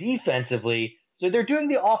 and defensively. So they're doing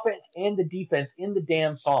the offense and the defense in the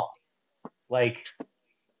damn song. Like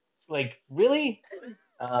really?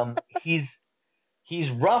 He's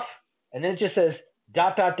rough, and then it just says ...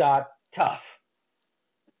 tough.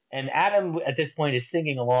 And Adam at this point is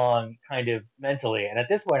singing along kind of mentally. And at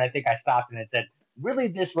this point, I think I stopped and I said, really,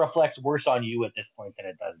 this reflects worse on you at this point than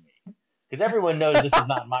it does me. Because everyone knows this is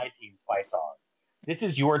not my team's fight song. This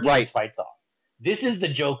is your team's fight song. This is the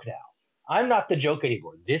joke now. I'm not the joke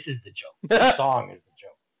anymore. This is the joke. The song is the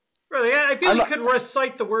joke. Really, I feel you could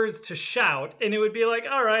recite the words to shout, and it would be like,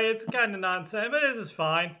 all right, it's kind of nonsense, but this is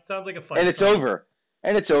fine. Sounds like a fight. And it's over.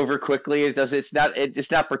 And it's over quickly. It's not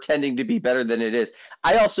pretending to be better than it is.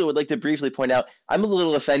 I also would like to briefly point out, I'm a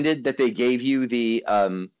little offended that they gave you the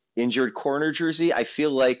injured corner jersey. I feel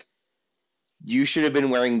like you should have been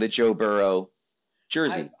wearing the Joe Burrow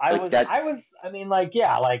jersey. I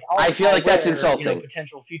feel like that's insulting.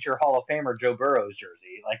 Potential future Hall of Famer Joe Burrow's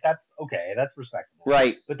jersey. Like, that's okay. That's respectable.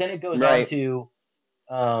 Right. But then it goes on to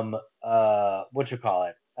so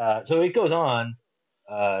it goes on.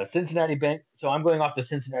 Cincinnati Bank. So I'm going off the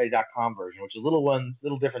Cincinnati.com version, which is a little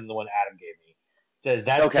different than the one Adam gave me. It says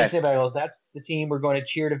that's Cincinnati Bengals. That's the team we're going to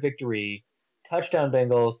cheer to victory. Touchdown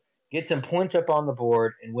Bengals. Get some points up on the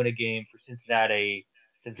board and win a game for Cincinnati,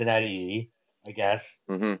 I guess,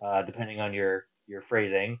 depending on your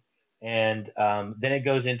phrasing. And then it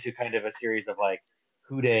goes into kind of a series of like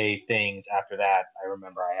Houday things after that. I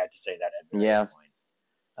remember I had to say that at various points.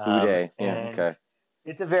 Houday. Okay.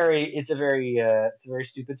 It's a very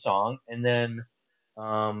stupid song, and then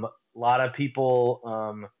a lot of people,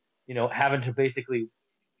 having to basically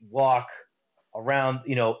walk around,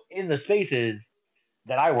 in the spaces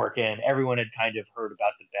that I work in. Everyone had kind of heard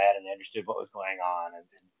about the bet and they understood what was going on, and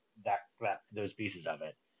that those pieces of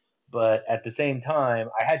it. But at the same time,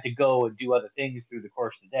 I had to go and do other things through the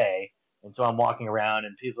course of the day, and so I'm walking around,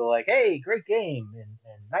 and people are like, "Hey, great game and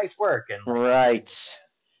nice work," and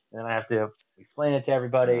And then I have to explain it to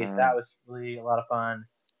everybody. So that was really a lot of fun.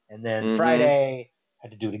 And then Friday, I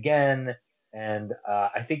had to do it again. And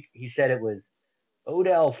I think he said it was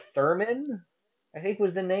Odell Thurman, I think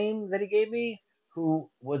was the name that he gave me, who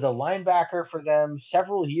was a linebacker for them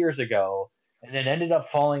several years ago and then ended up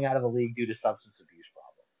falling out of the league due to substance abuse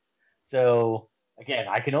problems. So, again,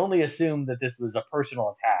 I can only assume that this was a personal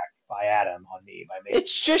attack by Adam on me.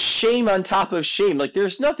 It's just shame on top of shame. Like,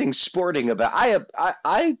 there's nothing sporting about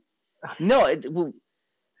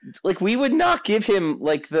we would not give him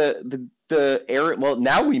like the error. Well,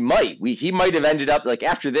 now we might. He might have ended up like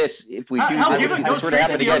after this. If we do, go straight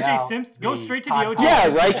to the OJ Simpson. Go straight to the OJ.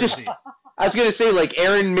 Yeah, right. Just I was gonna say like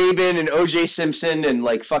Aaron Maben and OJ Simpson and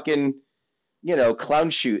like fucking clown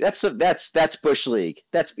shoot. That's Bush League.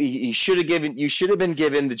 You should have been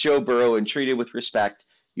given the Joe Burrow and treated with respect.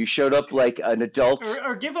 You showed up like an adult.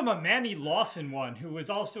 Or give him a Manny Lawson one, who was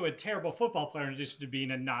also a terrible football player in addition to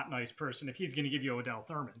being a not nice person, if he's going to give you Odell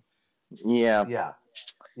Thurman. Yeah.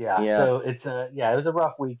 So it was a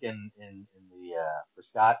rough week for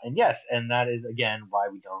Scott. And yes, and that is, again, why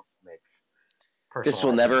we don't mix personal. This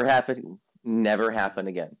will never happen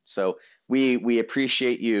again. So we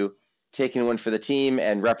appreciate you taking one for the team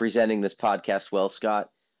and representing this podcast well, Scott.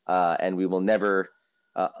 And we will never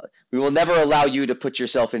allow you to put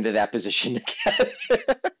yourself into that position again.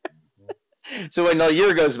 So when a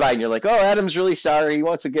year goes by and you're like, oh, Adam's really sorry, he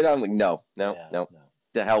wants to get on. I'm like, no.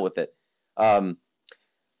 To hell with it.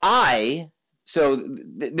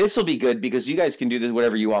 This will be good because you guys can do this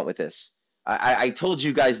whatever you want with this. I told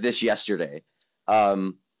you guys this yesterday.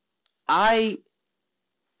 I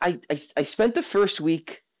spent the first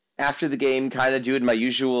week after the game kind of doing my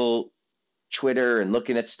usual Twitter and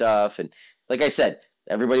looking at stuff, and like I said,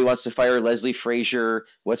 everybody wants to fire Leslie Frazier.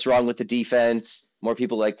 What's wrong with the defense? More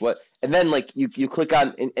people like what? And then like you click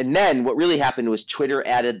on, and then what really happened was Twitter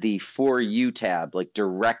added the For You tab like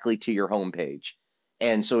directly to your homepage.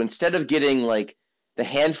 And so instead of getting like the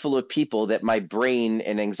handful of people that my brain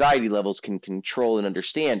and anxiety levels can control and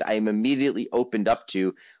understand, I am immediately opened up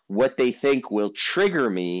to what they think will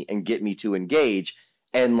trigger me and get me to engage.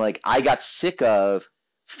 And like I got sick of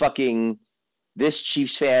fucking this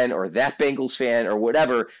Chiefs fan or that Bengals fan or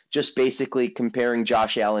whatever, just basically comparing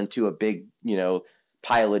Josh Allen to a big,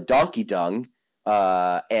 pile of donkey dung,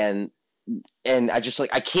 and I just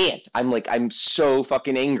like, I can't. I'm so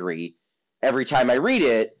fucking angry every time I read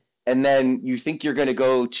it. And then you think you're going to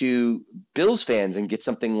go to Bills fans and get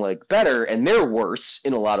something like better, and they're worse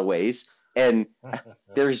in a lot of ways. And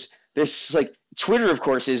there's like, Twitter, of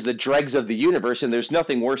course, is the dregs of the universe, and there's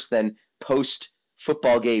nothing worse than post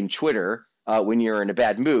football game Twitter when you're in a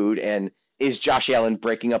bad mood. And is Josh Allen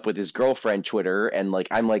breaking up with his girlfriend Twitter? And like,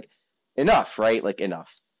 I'm like, enough, right? Like,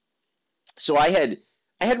 enough. So I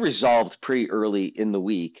had resolved pretty early in the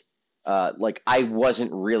week, like I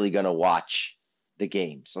wasn't really gonna watch the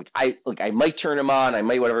games. Like I might turn them on, I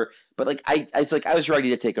might whatever, but like I was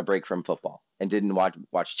ready to take a break from football and didn't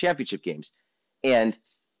watch championship games. And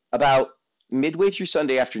about midway through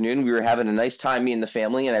Sunday afternoon, we were having a nice time, me and the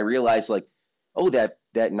family, and I realized like, oh, that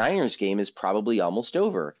Niners game is probably almost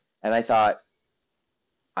over. And I thought,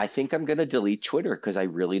 I think I'm gonna delete Twitter because I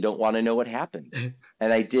really don't want to know what happens.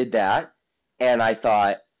 And I did that. And I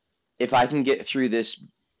thought, if I can get through this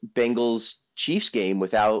Bengals Chiefs game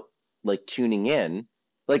without like tuning in,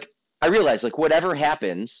 like I realized like whatever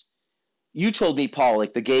happens, you told me, Paul,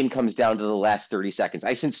 like the game comes down to the last 30 seconds.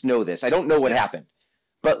 I since know this. I don't know what happened,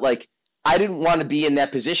 but like I didn't want to be in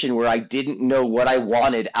that position where I didn't know what I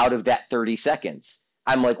wanted out of that 30 seconds.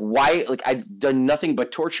 I'm like, why? Like I've done nothing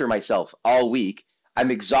but torture myself all week. I'm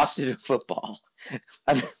exhausted of football.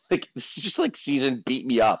 I'm like, this is just like season beat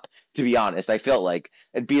me up, to be honest. I felt like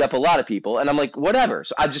it beat up a lot of people. And I'm like, whatever.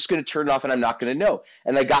 So I'm just going to turn it off and I'm not going to know.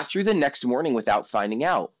 And I got through the next morning without finding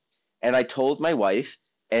out. And I told my wife,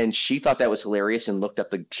 and she thought that was hilarious and looked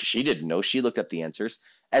up she didn't know. She looked up the answers.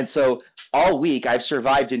 And so all week I've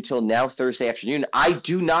survived until now, Thursday afternoon. I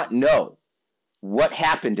do not know what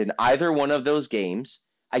happened in either one of those games.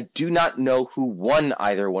 I do not know who won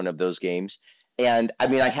either one of those games. And I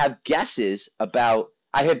mean, I have guesses about,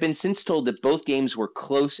 I have been since told that both games were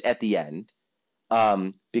close at the end,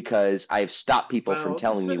 because I've stopped people from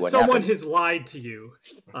telling me what happened. Someone has lied to you.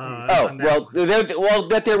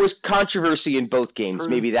 That there was controversy in both games.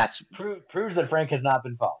 Maybe that's proves that Frank has not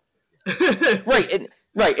been followed.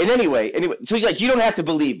 Right. And anyway, so like, you don't have to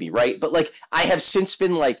believe me, right? But like, I have since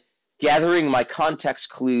been like gathering my context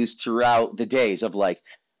clues throughout the days of like,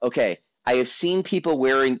 okay, I have seen people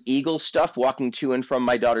wearing Eagles stuff walking to and from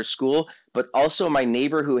my daughter's school, but also my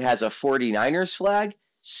neighbor who has a 49ers flag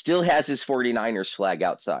still has his 49ers flag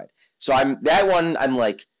outside. So I'm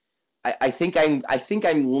like, I think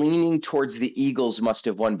I'm leaning towards the Eagles must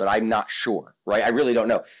have won, but I'm not sure, right? I really don't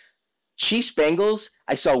know. Chiefs Bengals,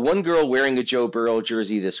 I saw one girl wearing a Joe Burrow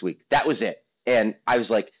jersey this week. That was it. And I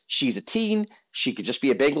was like, she's a teen. She could just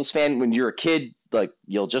be a Bengals fan. When you're a kid, like,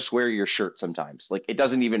 you'll just wear your shirt sometimes. Like, it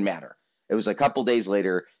doesn't even matter. It was a couple days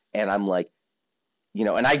later, and I'm like,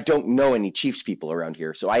 and I don't know any Chiefs people around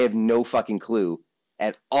here, so I have no fucking clue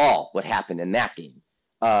at all what happened in that game.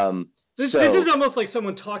 This is almost like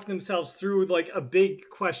someone talking themselves through like a big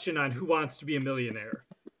question on Who Wants to Be a Millionaire.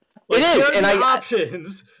 Like, it is, and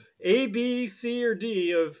options A, B, C, or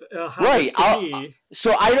D of how right. be.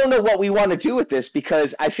 So I don't know what we want to do with this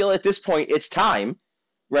because I feel at this point it's time.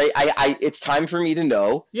 Right, it's time for me to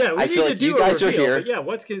know. Yeah, I feel like you guys are here. Yeah,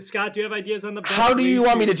 Scott? Do you have ideas on the best? How do you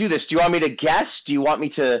want me to do this? Do you want me to guess? Do you want me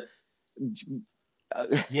to?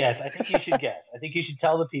 Yes, I think you should guess. I think you should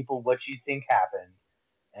tell the people what you think happened.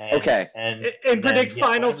 And predict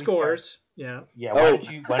final scores. Yeah. Yeah. Why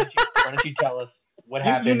don't you tell us what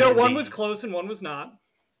happened? You know, one was close and one was not.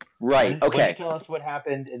 Right. Okay. Why don't you tell us what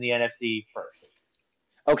happened in the NFC first?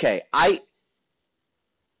 Okay.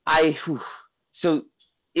 So.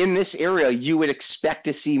 In this area, you would expect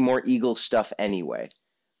to see more Eagles stuff anyway.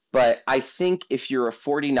 But I think if you're a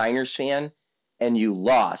 49ers fan and you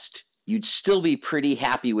lost, you'd still be pretty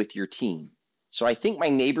happy with your team. So I think my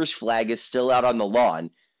neighbor's flag is still out on the lawn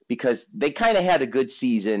because they kind of had a good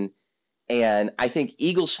season. And I think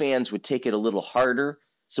Eagles fans would take it a little harder.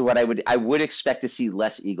 So I would expect to see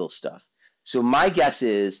less Eagles stuff. So my guess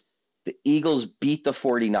is the Eagles beat the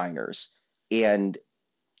 49ers and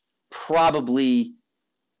probably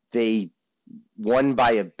they won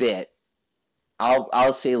by a bit.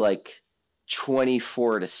 I'll say like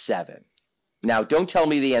 24-7. Now, don't tell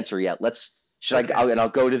me the answer yet. I'll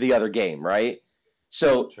go to the other game, right?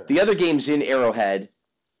 So sure. The other game's in Arrowhead.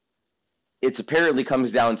 It apparently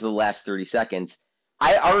comes down to the last 30 seconds.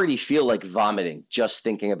 I already feel like vomiting just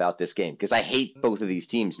thinking about this game because I hate both of these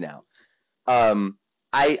teams now.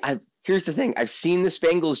 Here's the thing. I've seen this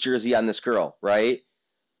Bengals jersey on this girl, right?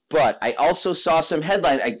 But I also saw some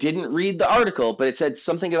headline. I didn't read the article, but it said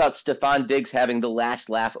something about Stephon Diggs having the last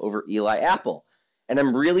laugh over Eli Apple. And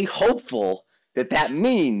I'm really hopeful that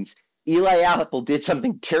means Eli Apple did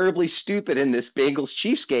something terribly stupid in this Bengals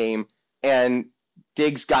Chiefs game, and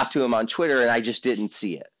Diggs got to him on Twitter, and I just didn't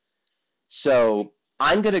see it. So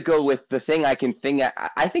I'm going to go with the thing I can think.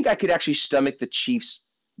 I think I could actually stomach the Chiefs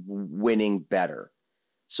winning better.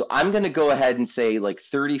 So I'm going to go ahead and say like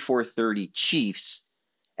 34-30 Chiefs,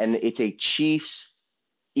 and it's a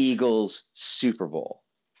Chiefs-Eagles Super Bowl.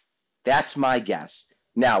 That's my guess.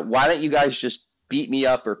 Now, why don't you guys just beat me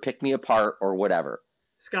up or pick me apart or whatever?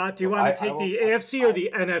 Scott, do you want to take the AFC or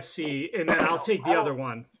the NFC, and then I'll take the other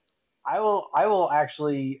one? I will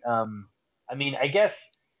actually. I mean, I guess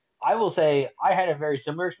I will say I had a very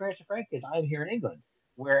similar experience to Frank because I'm here in England,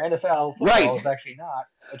 where NFL football is actually not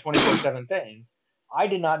a 24/7 thing. I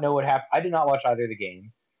did not know what happened. I did not watch either of the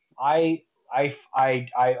games. I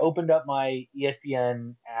opened up my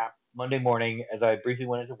ESPN app Monday morning as I briefly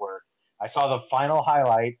went into work. I saw the final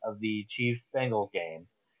highlight of the Chiefs-Bengals game,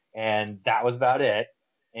 and that was about it.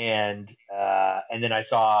 And then I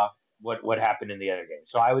saw what happened in the other game.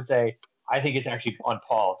 So I would say I think it's actually on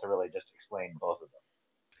Paul to really just explain both of them.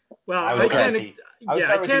 Well, I can't.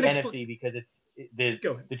 I can't explain NFC because it's the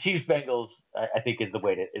Chiefs Bengals. I think is the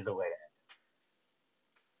way to end.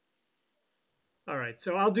 All right,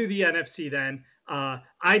 so I'll do the NFC then.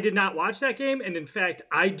 I did not watch that game, and in fact,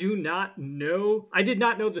 I did not know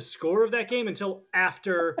the score of that game until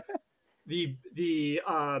after the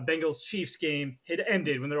Bengals Chiefs game had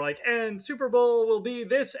ended, when they're like, and Super Bowl will be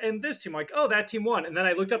this and this team. I'm like, oh, that team won. And then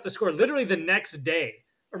I looked up the score literally the next day,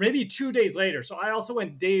 or maybe 2 days later. So I also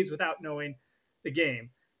went days without knowing the game.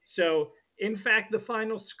 So in fact, the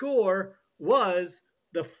final score was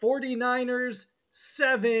the 49ers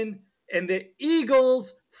 7 and the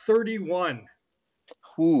Eagles 31.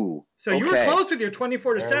 Ooh, so you were close with your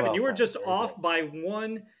 24-7. Well, you were just off by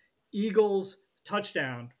one Eagles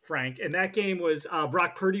touchdown, Frank. And that game was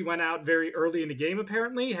Brock Purdy went out very early in the game,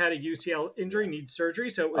 apparently, had a UCL injury, needs surgery.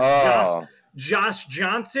 So it was Josh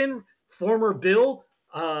Johnson, former Bill,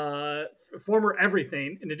 former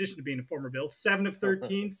everything, in addition to being a former Bill. 7 of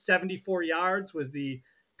 13, 74 yards was the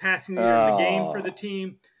passing leader in the game for the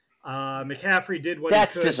team. McCaffrey did what he could.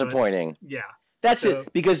 That's disappointing. Yeah. That's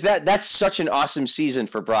it, because that's such an awesome season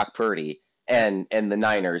for Brock Purdy and the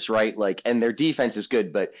Niners, right? Like, and their defense is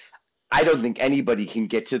good, but I don't think anybody can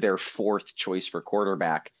get to their fourth choice for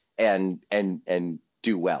quarterback and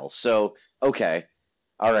do well. So, okay.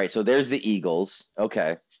 All right, so there's the Eagles.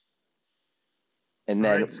 Okay. And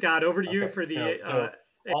then Scott, over to you for the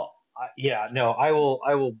I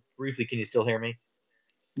will briefly, can you still hear me?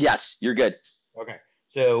 Yes, you're good. Okay.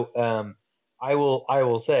 So, I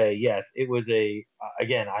will say, yes, it was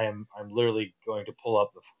again, I'm literally going to pull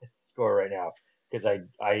up the score right now because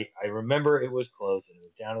I remember it was close and it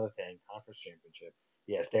was down to the thing, conference championship.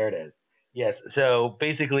 Yes, there it is. Yes. So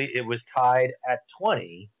basically it was tied at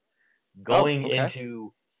 20 going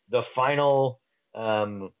into the final,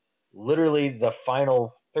 literally the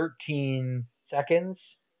final 13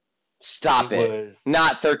 seconds. Stop it.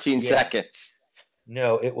 Not 13 seconds.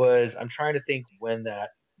 No, it was, I'm trying to think when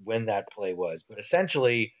that play was, but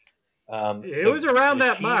essentially it was around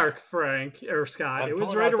that Chiefs, mark, Frank or Scott. It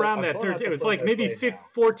was right around that 13. It was like maybe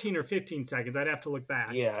 14 or 15 seconds. I'd have to look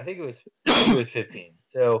back. Yeah, I think it was 15.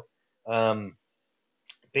 So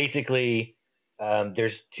basically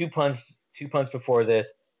there's two punts before this.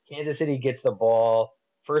 Kansas City gets the ball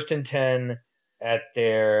 1st and 10 at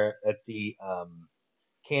the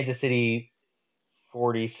Kansas City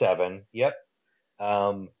 47. Yep.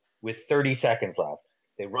 With 30 seconds left.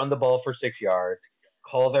 They run the ball for 6 yards,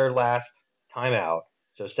 call their last timeout.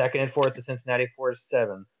 So 2nd and 4 at the Cincinnati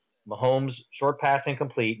 4-7. Mahomes, short pass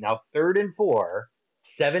incomplete. Now 3rd and 4,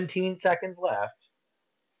 17 seconds left.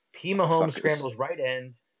 P. Mahomes scrambles right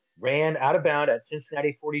end, ran out of bounds at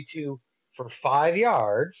Cincinnati 42 for 5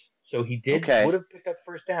 yards. So he would have picked up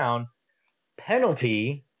first down.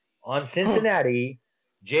 Penalty on Cincinnati.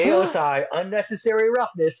 J.O.S.I. unnecessary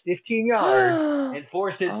roughness, 15 yards, and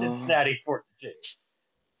forced it Cincinnati 46.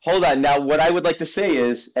 Hold on. Now, what I would like to say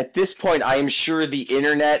is, at this point, I am sure the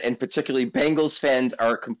internet and particularly Bengals fans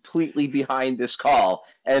are completely behind this call,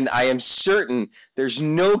 and I am certain there's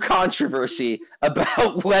no controversy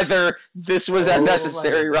about whether this was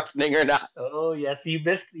unnecessary roughening or not. Oh yes, you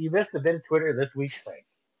missed a bit of Twitter this week, Frank.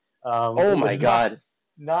 Oh my God!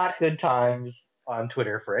 Not good times on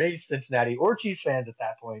Twitter for any Cincinnati or Chiefs fans at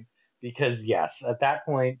that point, because yes, at that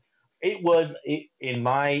point. It was in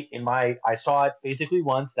my I saw it basically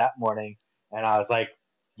once that morning, and I was like,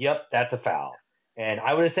 "Yep, that's a foul." And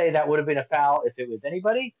I would say that would have been a foul if it was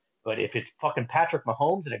anybody, but if it's fucking Patrick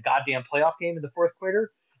Mahomes in a goddamn playoff game in the 4th quarter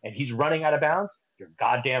and he's running out of bounds, you're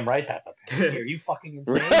goddamn right that's a penalty. Are you fucking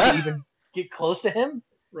insane to even get close to him?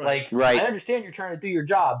 Like, Right. I understand you're trying to do your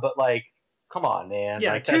job, but like, come on, man.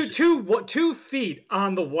 Yeah, like, 2 feet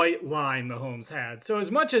on the white line Mahomes had. So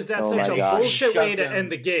as much as that's Oh such my a gosh. bullshit way Shoved to him.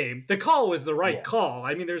 end the game, the call was the right Yeah. call.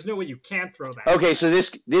 I mean, there's no way you can't throw that. Okay, so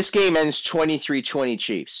this game ends 23-20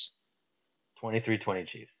 Chiefs. 23-20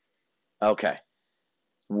 Chiefs. Okay.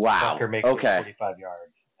 Wow. Tucker makes it Okay. 45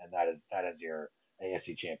 yards, and that is your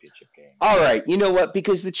AFC Championship game. All right. You know what?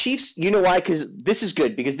 Because the Chiefs, you know why? Because this is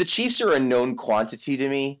good. Because the Chiefs are a known quantity to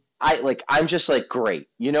me. I'm just like, great.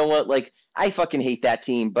 You know what? Like, I fucking hate that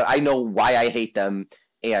team, but I know why I hate them.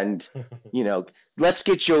 And, you know, let's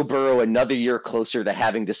get Joe Burrow another year closer to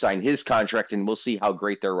having to sign his contract, and we'll see how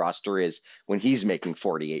great their roster is when he's making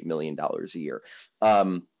 $48 million a year.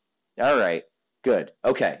 All right. Good.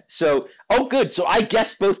 Okay. So, good. So I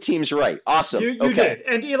guessed both teams right. Awesome. You okay. did.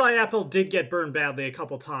 And Eli Apple did get burned badly a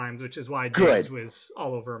couple times, which is why Diggs was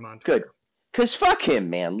all over him on Twitter. Good. Because fuck him,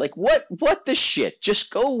 man. Like, what the shit?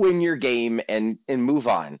 Just go win your game and move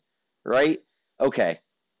on, right? Okay.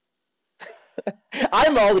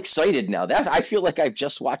 I'm all excited now. I feel like I've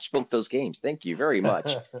just watched both those games. Thank you very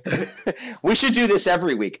much. We should do this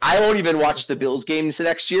every week. I won't even watch the Bills games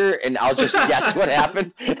next year, and I'll just guess what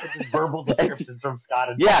happened. Verbal descriptions from Scott.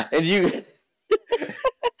 And yeah, and you...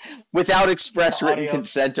 without express written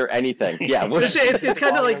consent or anything. Yeah, it's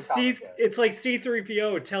kind of like it's like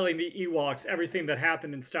C-3PO telling the Ewoks everything that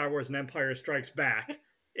happened in Star Wars and Empire Strikes Back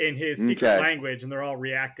in his secret language, and they're all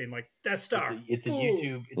reacting like Death Star. It's a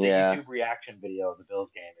YouTube reaction video of the Bills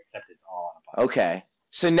game, except it's all on a podcast. Okay,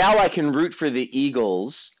 so now I can root for the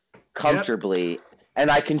Eagles comfortably, and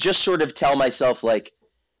I can just sort of tell myself like,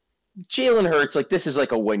 Jalen Hurts, like, this is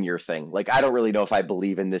like a 1 year thing. Like, I don't really know if I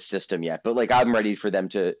believe in this system yet, but like, I'm ready for them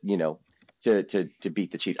to, you know, to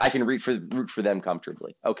beat the Chiefs. I can root for them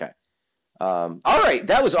comfortably. Okay. All right.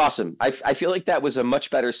 That was awesome. I feel like that was a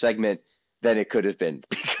much better segment than it could have been,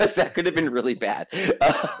 because that could have been really bad.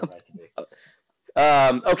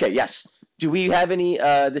 Okay. Yes. Do we have any,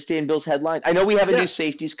 this day in Bills headline? I know we have a new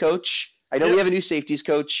safeties coach. And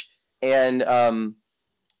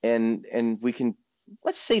we can,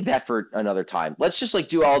 let's save that for another time. Let's just like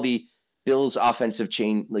do all the Bills offensive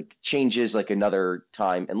changes like another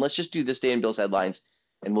time, and let's just do this day in Bills headlines,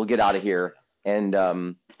 and we'll get out of here. And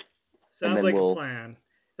sounds like a plan.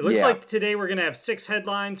 It looks like today we're gonna have 6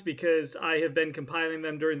 headlines because I have been compiling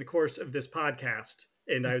them during the course of this podcast,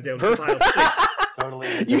 and I was able to compile 6. Totally.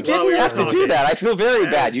 You didn't have to do that. I feel very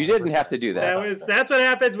bad. You didn't have to do that. That's what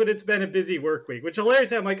happens when it's been a busy work week, which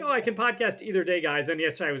hilarious. I'm like, I can podcast either day, guys. And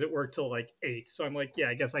yesterday I was at work till like 8. So I'm like,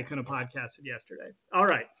 I guess I couldn't have podcasted yesterday. All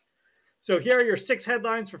right. So here are your 6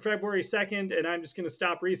 headlines for February 2nd. And I'm just going to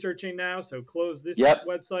stop researching now. So close this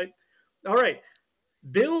website. All right.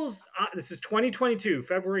 Bills, this is 2022,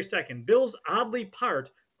 February 2nd. Bills oddly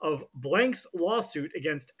part of blank's lawsuit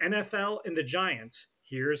against NFL and the Giants.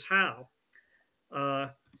 Here's how.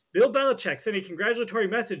 Bill Belichick sent a congratulatory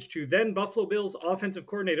message to then Buffalo Bills offensive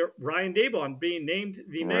coordinator Ryan Daboll on being named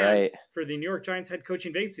the man for the New York Giants head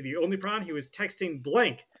coaching vacancy. The only problem, he was texting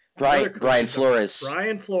blank. Brian Flores.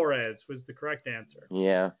 Brian Flores was the correct answer.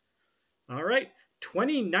 Yeah. All right.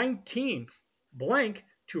 2019, blank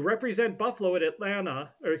to represent Buffalo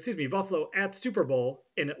at Super Bowl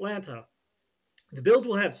in Atlanta. The Bills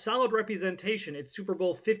will have solid representation at Super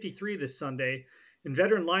Bowl 53 this Sunday, and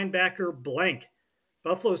veteran linebacker blank.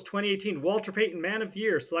 Buffalo's 2018 Walter Payton Man of the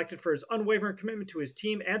Year, selected for his unwavering commitment to his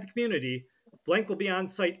team and the community, blank will be on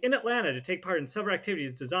site in Atlanta to take part in several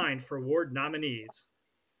activities designed for award nominees.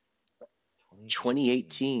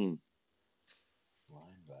 2018.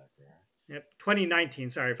 Linebacker. Yep, 2019.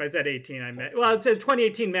 Sorry, if I said 18, I meant. Well, it said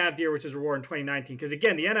 2018 Man of the Year, which is reward in 2019. Because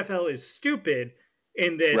again, the NFL is stupid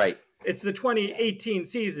in that it's the 2018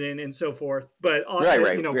 season and so forth. But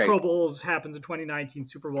Pro Bowls happens in 2019,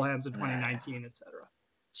 Super Bowl happens in 2019, etc.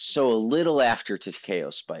 So a little after Takeo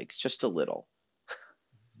spikes, just a little.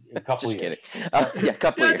 A couple just years. Kidding. A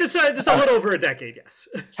couple years. Just a little over a decade, yes.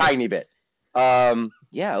 Tiny bit.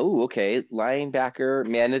 Okay. Linebacker,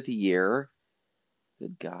 Man of the Year.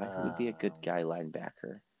 Good guy. Who would be a good guy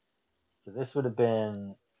linebacker? So this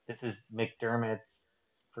is McDermott's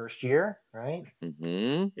first year, right?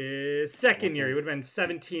 Mm-hmm. Second year. He would have been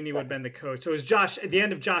 17. He would have been the coach. So it was at the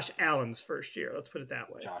end of Josh Allen's first year. Let's put it that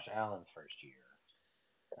way. Josh Allen's first year.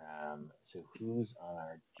 So who's on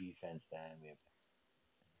our defense then? We have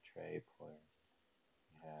Trey Poyer.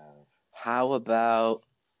 We have. How about?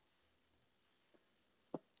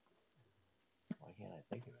 Why can't I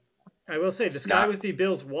think of it? I will say this guy was the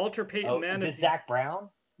Bills' Walter Payton Man. Is it Zach Brown?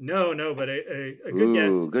 No, but a good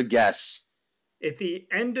guess. Good guess. At the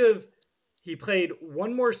end he played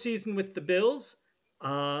one more season with the Bills,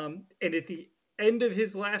 and at the end of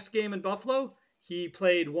his last game in Buffalo, he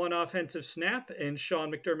played one offensive snap, and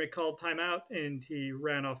Sean McDermott called timeout, and he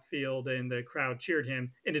ran off field, and the crowd cheered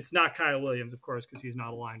him. And it's not Kyle Williams, of course, because he's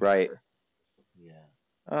not a linebacker. Right. Yeah.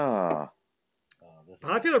 Oh.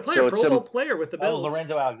 Popular player, Pro Bowl player with the Bills.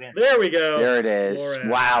 Lorenzo Alexander. There we go. There it is. Lorax.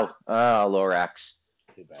 Wow. Oh, Lorax.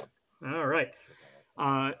 Too bad. All right.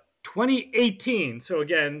 2018. So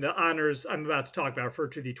again, the honors I'm about to talk about refer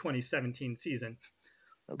to the 2017 season.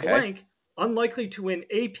 Okay. Blank, unlikely to win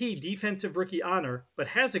AP Defensive Rookie honor, but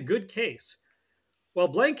has a good case. While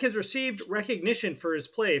Blank has received recognition for his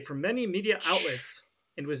play from many media outlets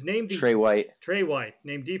and was named Trey White,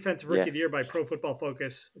 named Defensive Rookie of the Year by Pro Football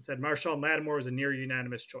Focus. It said Marshawn Lattimore was a near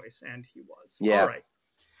unanimous choice, and he was. Yeah. All right.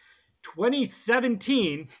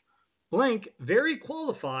 2017, Blank very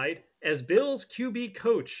qualified as Bills QB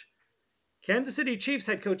coach. Kansas City Chiefs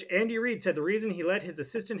head coach Andy Reid said the reason he let his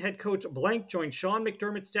assistant head coach Blank join Sean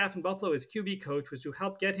McDermott's staff in Buffalo as QB coach was to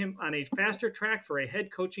help get him on a faster track for a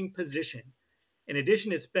head coaching position. In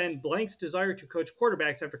addition, it's been Blank's desire to coach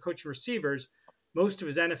quarterbacks after coaching receivers most of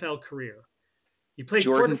his NFL career. He played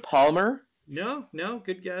Jordan Palmer. No,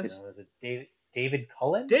 good guess. Was it David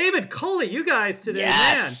Cullen? David Culley, you guys today,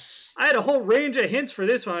 Yes. man. I had a whole range of hints for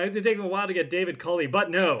this one. It was going to take him a while to get David Culley, but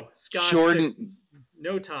no. Scott Jordan.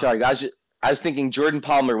 No time. Sorry, I was thinking Jordan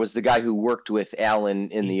Palmer was the guy who worked with Allen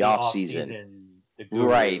in the offseason.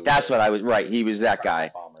 Right. That's what I was. Right. He was that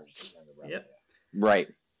guy. Yep. Right.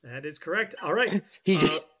 That is correct. All right. He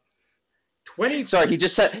 20. Sorry, he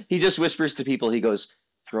just whispers to people. He goes,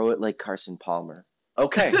 "Throw it like Carson Palmer."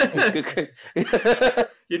 Okay.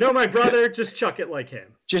 You know my brother, just chuck it like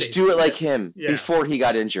him. Just basically. do it like him before he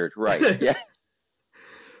got injured. Right. Yeah.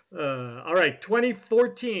 All right.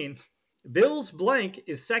 2014. Bills Blank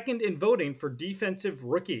is second in voting for Defensive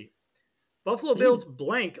Rookie. Buffalo Bills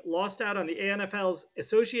Blank lost out on the ANFL's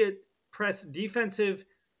Associated Press Defensive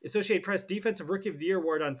Rookie of the Year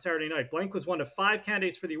award on Saturday night. Blank was one of 5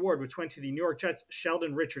 candidates for the award, which went to the New York Jets'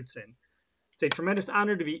 Sheldon Richardson. It's a tremendous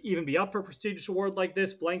honor to even be up for a prestigious award like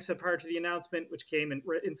this. Blank said prior to the announcement, which came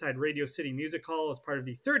inside Radio City Music Hall as part of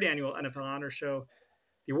the 3rd annual NFL Honor Show.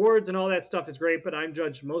 The awards and all that stuff is great, but I'm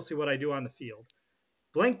judged mostly what I do on the field.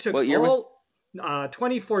 Blank took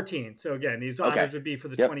 2014. So again, these honors would be for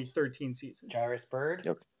the 2013 season. Jarvis Bird?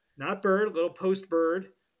 Yep. Not Bird, little post-Bird,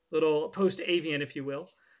 little post-avian, if you will.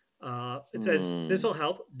 It says, this will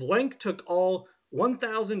help. Blank took all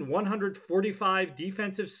 1,145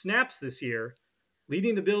 defensive snaps this year,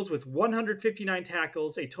 leading the Bills with 159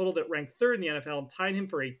 tackles, a total that ranked 3rd in the NFL, and tied him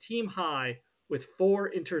for a team high with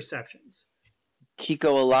 4 interceptions.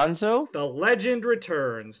 Kiko Alonso? The legend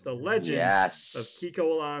returns. The legend of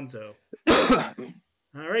Kiko Alonso. All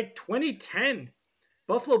right, 2010.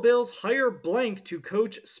 Buffalo Bills hire Blank to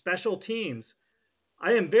coach special teams.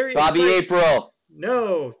 I am very Bobby excited. April.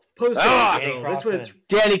 No, this was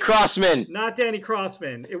Danny Crossman. Not Danny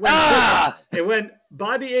Crossman. It went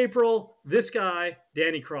Bobby April, this guy,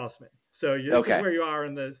 Danny Crossman. So this is where you are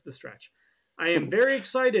in the stretch. I am very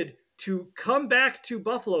excited to come back to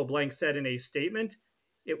Buffalo, Blank said in a statement.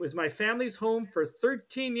 It was my family's home for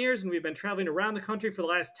 13 years, and we've been traveling around the country for the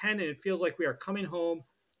last 10, and it feels like we are coming home.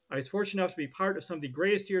 I was fortunate enough to be part of some of the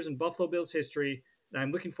greatest years in Buffalo Bills history, and I'm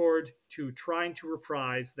looking forward to trying to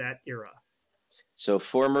reprise that era. So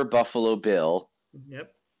former Buffalo Bill.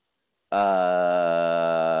 Yep.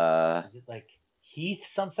 Is it like Heath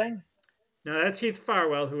something? No, that's Heath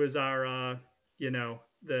Farwell, who is our,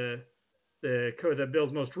 the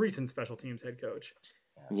Bills' most recent special teams head coach.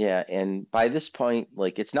 Yeah, and by this point,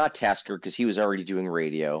 like, it's not Tasker because he was already doing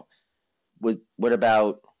radio. What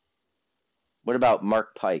about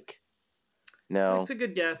Mark Pike? No, that's a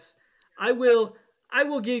good guess. I will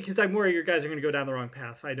give, because I'm worried you guys are going to go down the wrong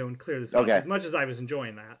path if I don't clear this up. As much as I was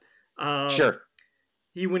enjoying that. Sure.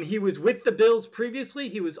 When he was with the Bills previously,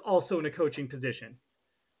 he was also in a coaching position.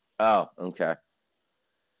 Oh, okay.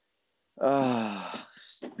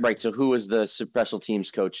 Right. So who was the special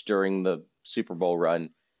teams coach during the Super Bowl run?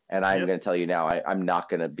 And I'm going to tell you now, I'm not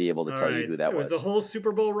going to be able to tell you who that was. It was the whole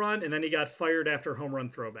Super Bowl run, and then he got fired after home run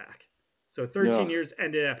throwback. So 13 years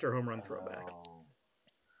ended after home run throwback.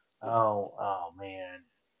 Oh man.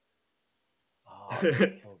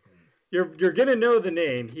 You're going to know the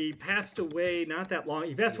name. He passed away not that long.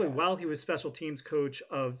 He passed away while he was special teams coach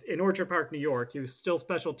in Orchard Park, New York. He was still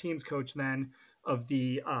special teams coach then of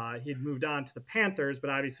he had moved on to the Panthers, but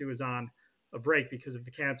obviously was on a break because of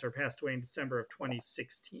the cancer. Passed away in December of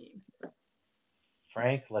 2016.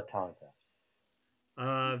 Frank Latonka.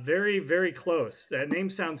 Very, very close. That name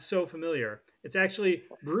sounds so familiar. It's actually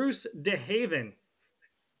Bruce DeHaven.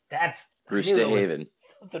 That's Bruce DeHaven.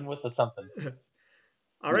 Something with the something.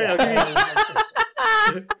 All right,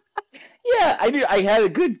 Yeah, I knew I had a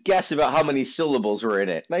good guess about how many syllables were in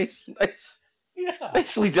it. Yeah.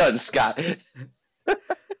 Nicely done, Scott. Bum,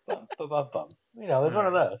 bum, bum, bum. You know, it's one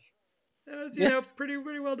of those. That was, Yeah. pretty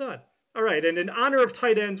well done. All right, and in honor of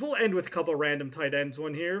tight ends, we'll end with a couple random tight ends.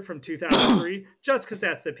 One here from 2003, just because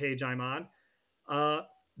that's the page I'm on.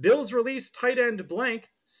 Bills released tight end blank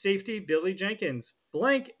safety Billy Jenkins.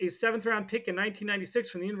 Blank, a 7th-round pick in 1996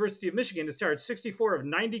 from the University of Michigan to start 64 of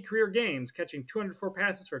 90 career games, catching 204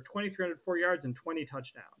 passes for 2,304 yards and 20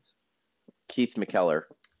 touchdowns. Keith McKellar.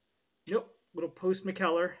 Yep, little post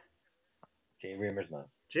McKellar. Jay Reamersma.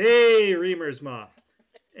 Jay Reamersma.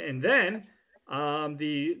 And then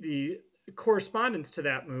the correspondence to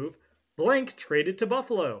that move, blank traded to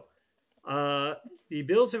Buffalo. The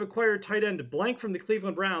Bills have acquired tight end blank from the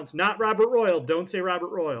Cleveland Browns. Not Robert Royal. Don't say Robert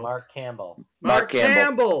Royal. Mark Campbell. Mark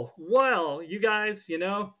Campbell. Well, you guys,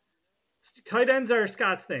 tight ends are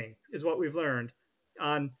Scott's thing, is what we've learned.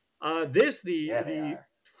 On the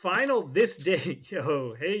final this day.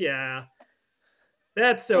 Oh, hey, yeah.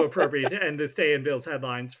 That's so appropriate to end this day in Bills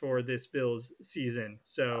headlines for this Bills season.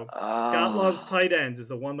 So Scott loves tight ends is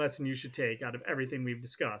the one lesson you should take out of everything we've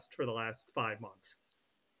discussed for the last 5 months.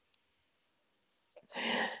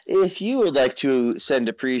 If you would like to send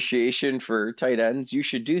appreciation for tight ends, you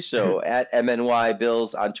should do so at MNY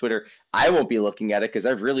Bills on Twitter. I won't be looking at it because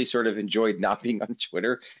I've really sort of enjoyed not being on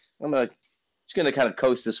Twitter. Just gonna kind of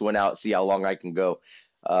coast this one out, see how long I can go.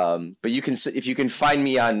 But you can, if you can find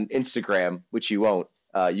me on Instagram, which you won't,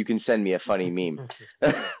 you can send me a funny meme.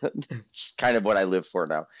 It's kind of what I live for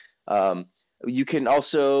now. You can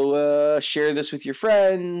also share this with your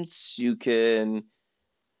friends. You can.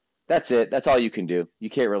 That's it. That's all you can do. You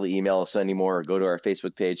can't really email us anymore or go to our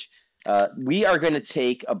Facebook page. We are going to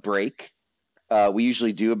take a break. We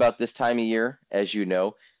usually do about this time of year, as you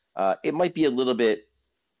know. It might be a little bit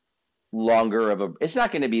longer it's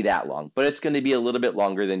not going to be that long, but it's going to be a little bit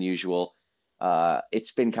longer than usual.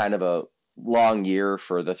 It's been kind of a long year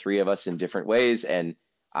for the three of us in different ways, and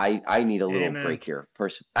I need a little break here.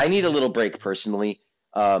 I need a little break personally.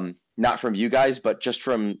 Not from you guys, but just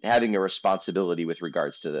from having a responsibility with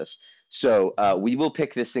regards to this. So we will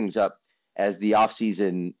pick these things up as the off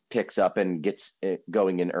season picks up and gets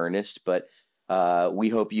going in earnest. But we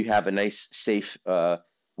hope you have a nice, safe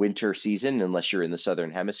winter season. Unless you're in the Southern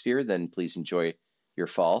Hemisphere, then please enjoy your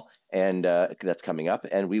fall. And that's coming up.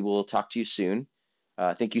 And we will talk to you soon.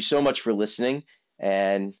 Thank you so much for listening.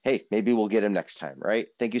 And hey, maybe we'll get him next time, right?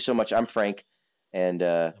 Thank you so much. I'm Frank. And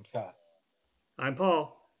I'm Scott. I'm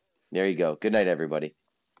Paul. There you go. Good night, everybody.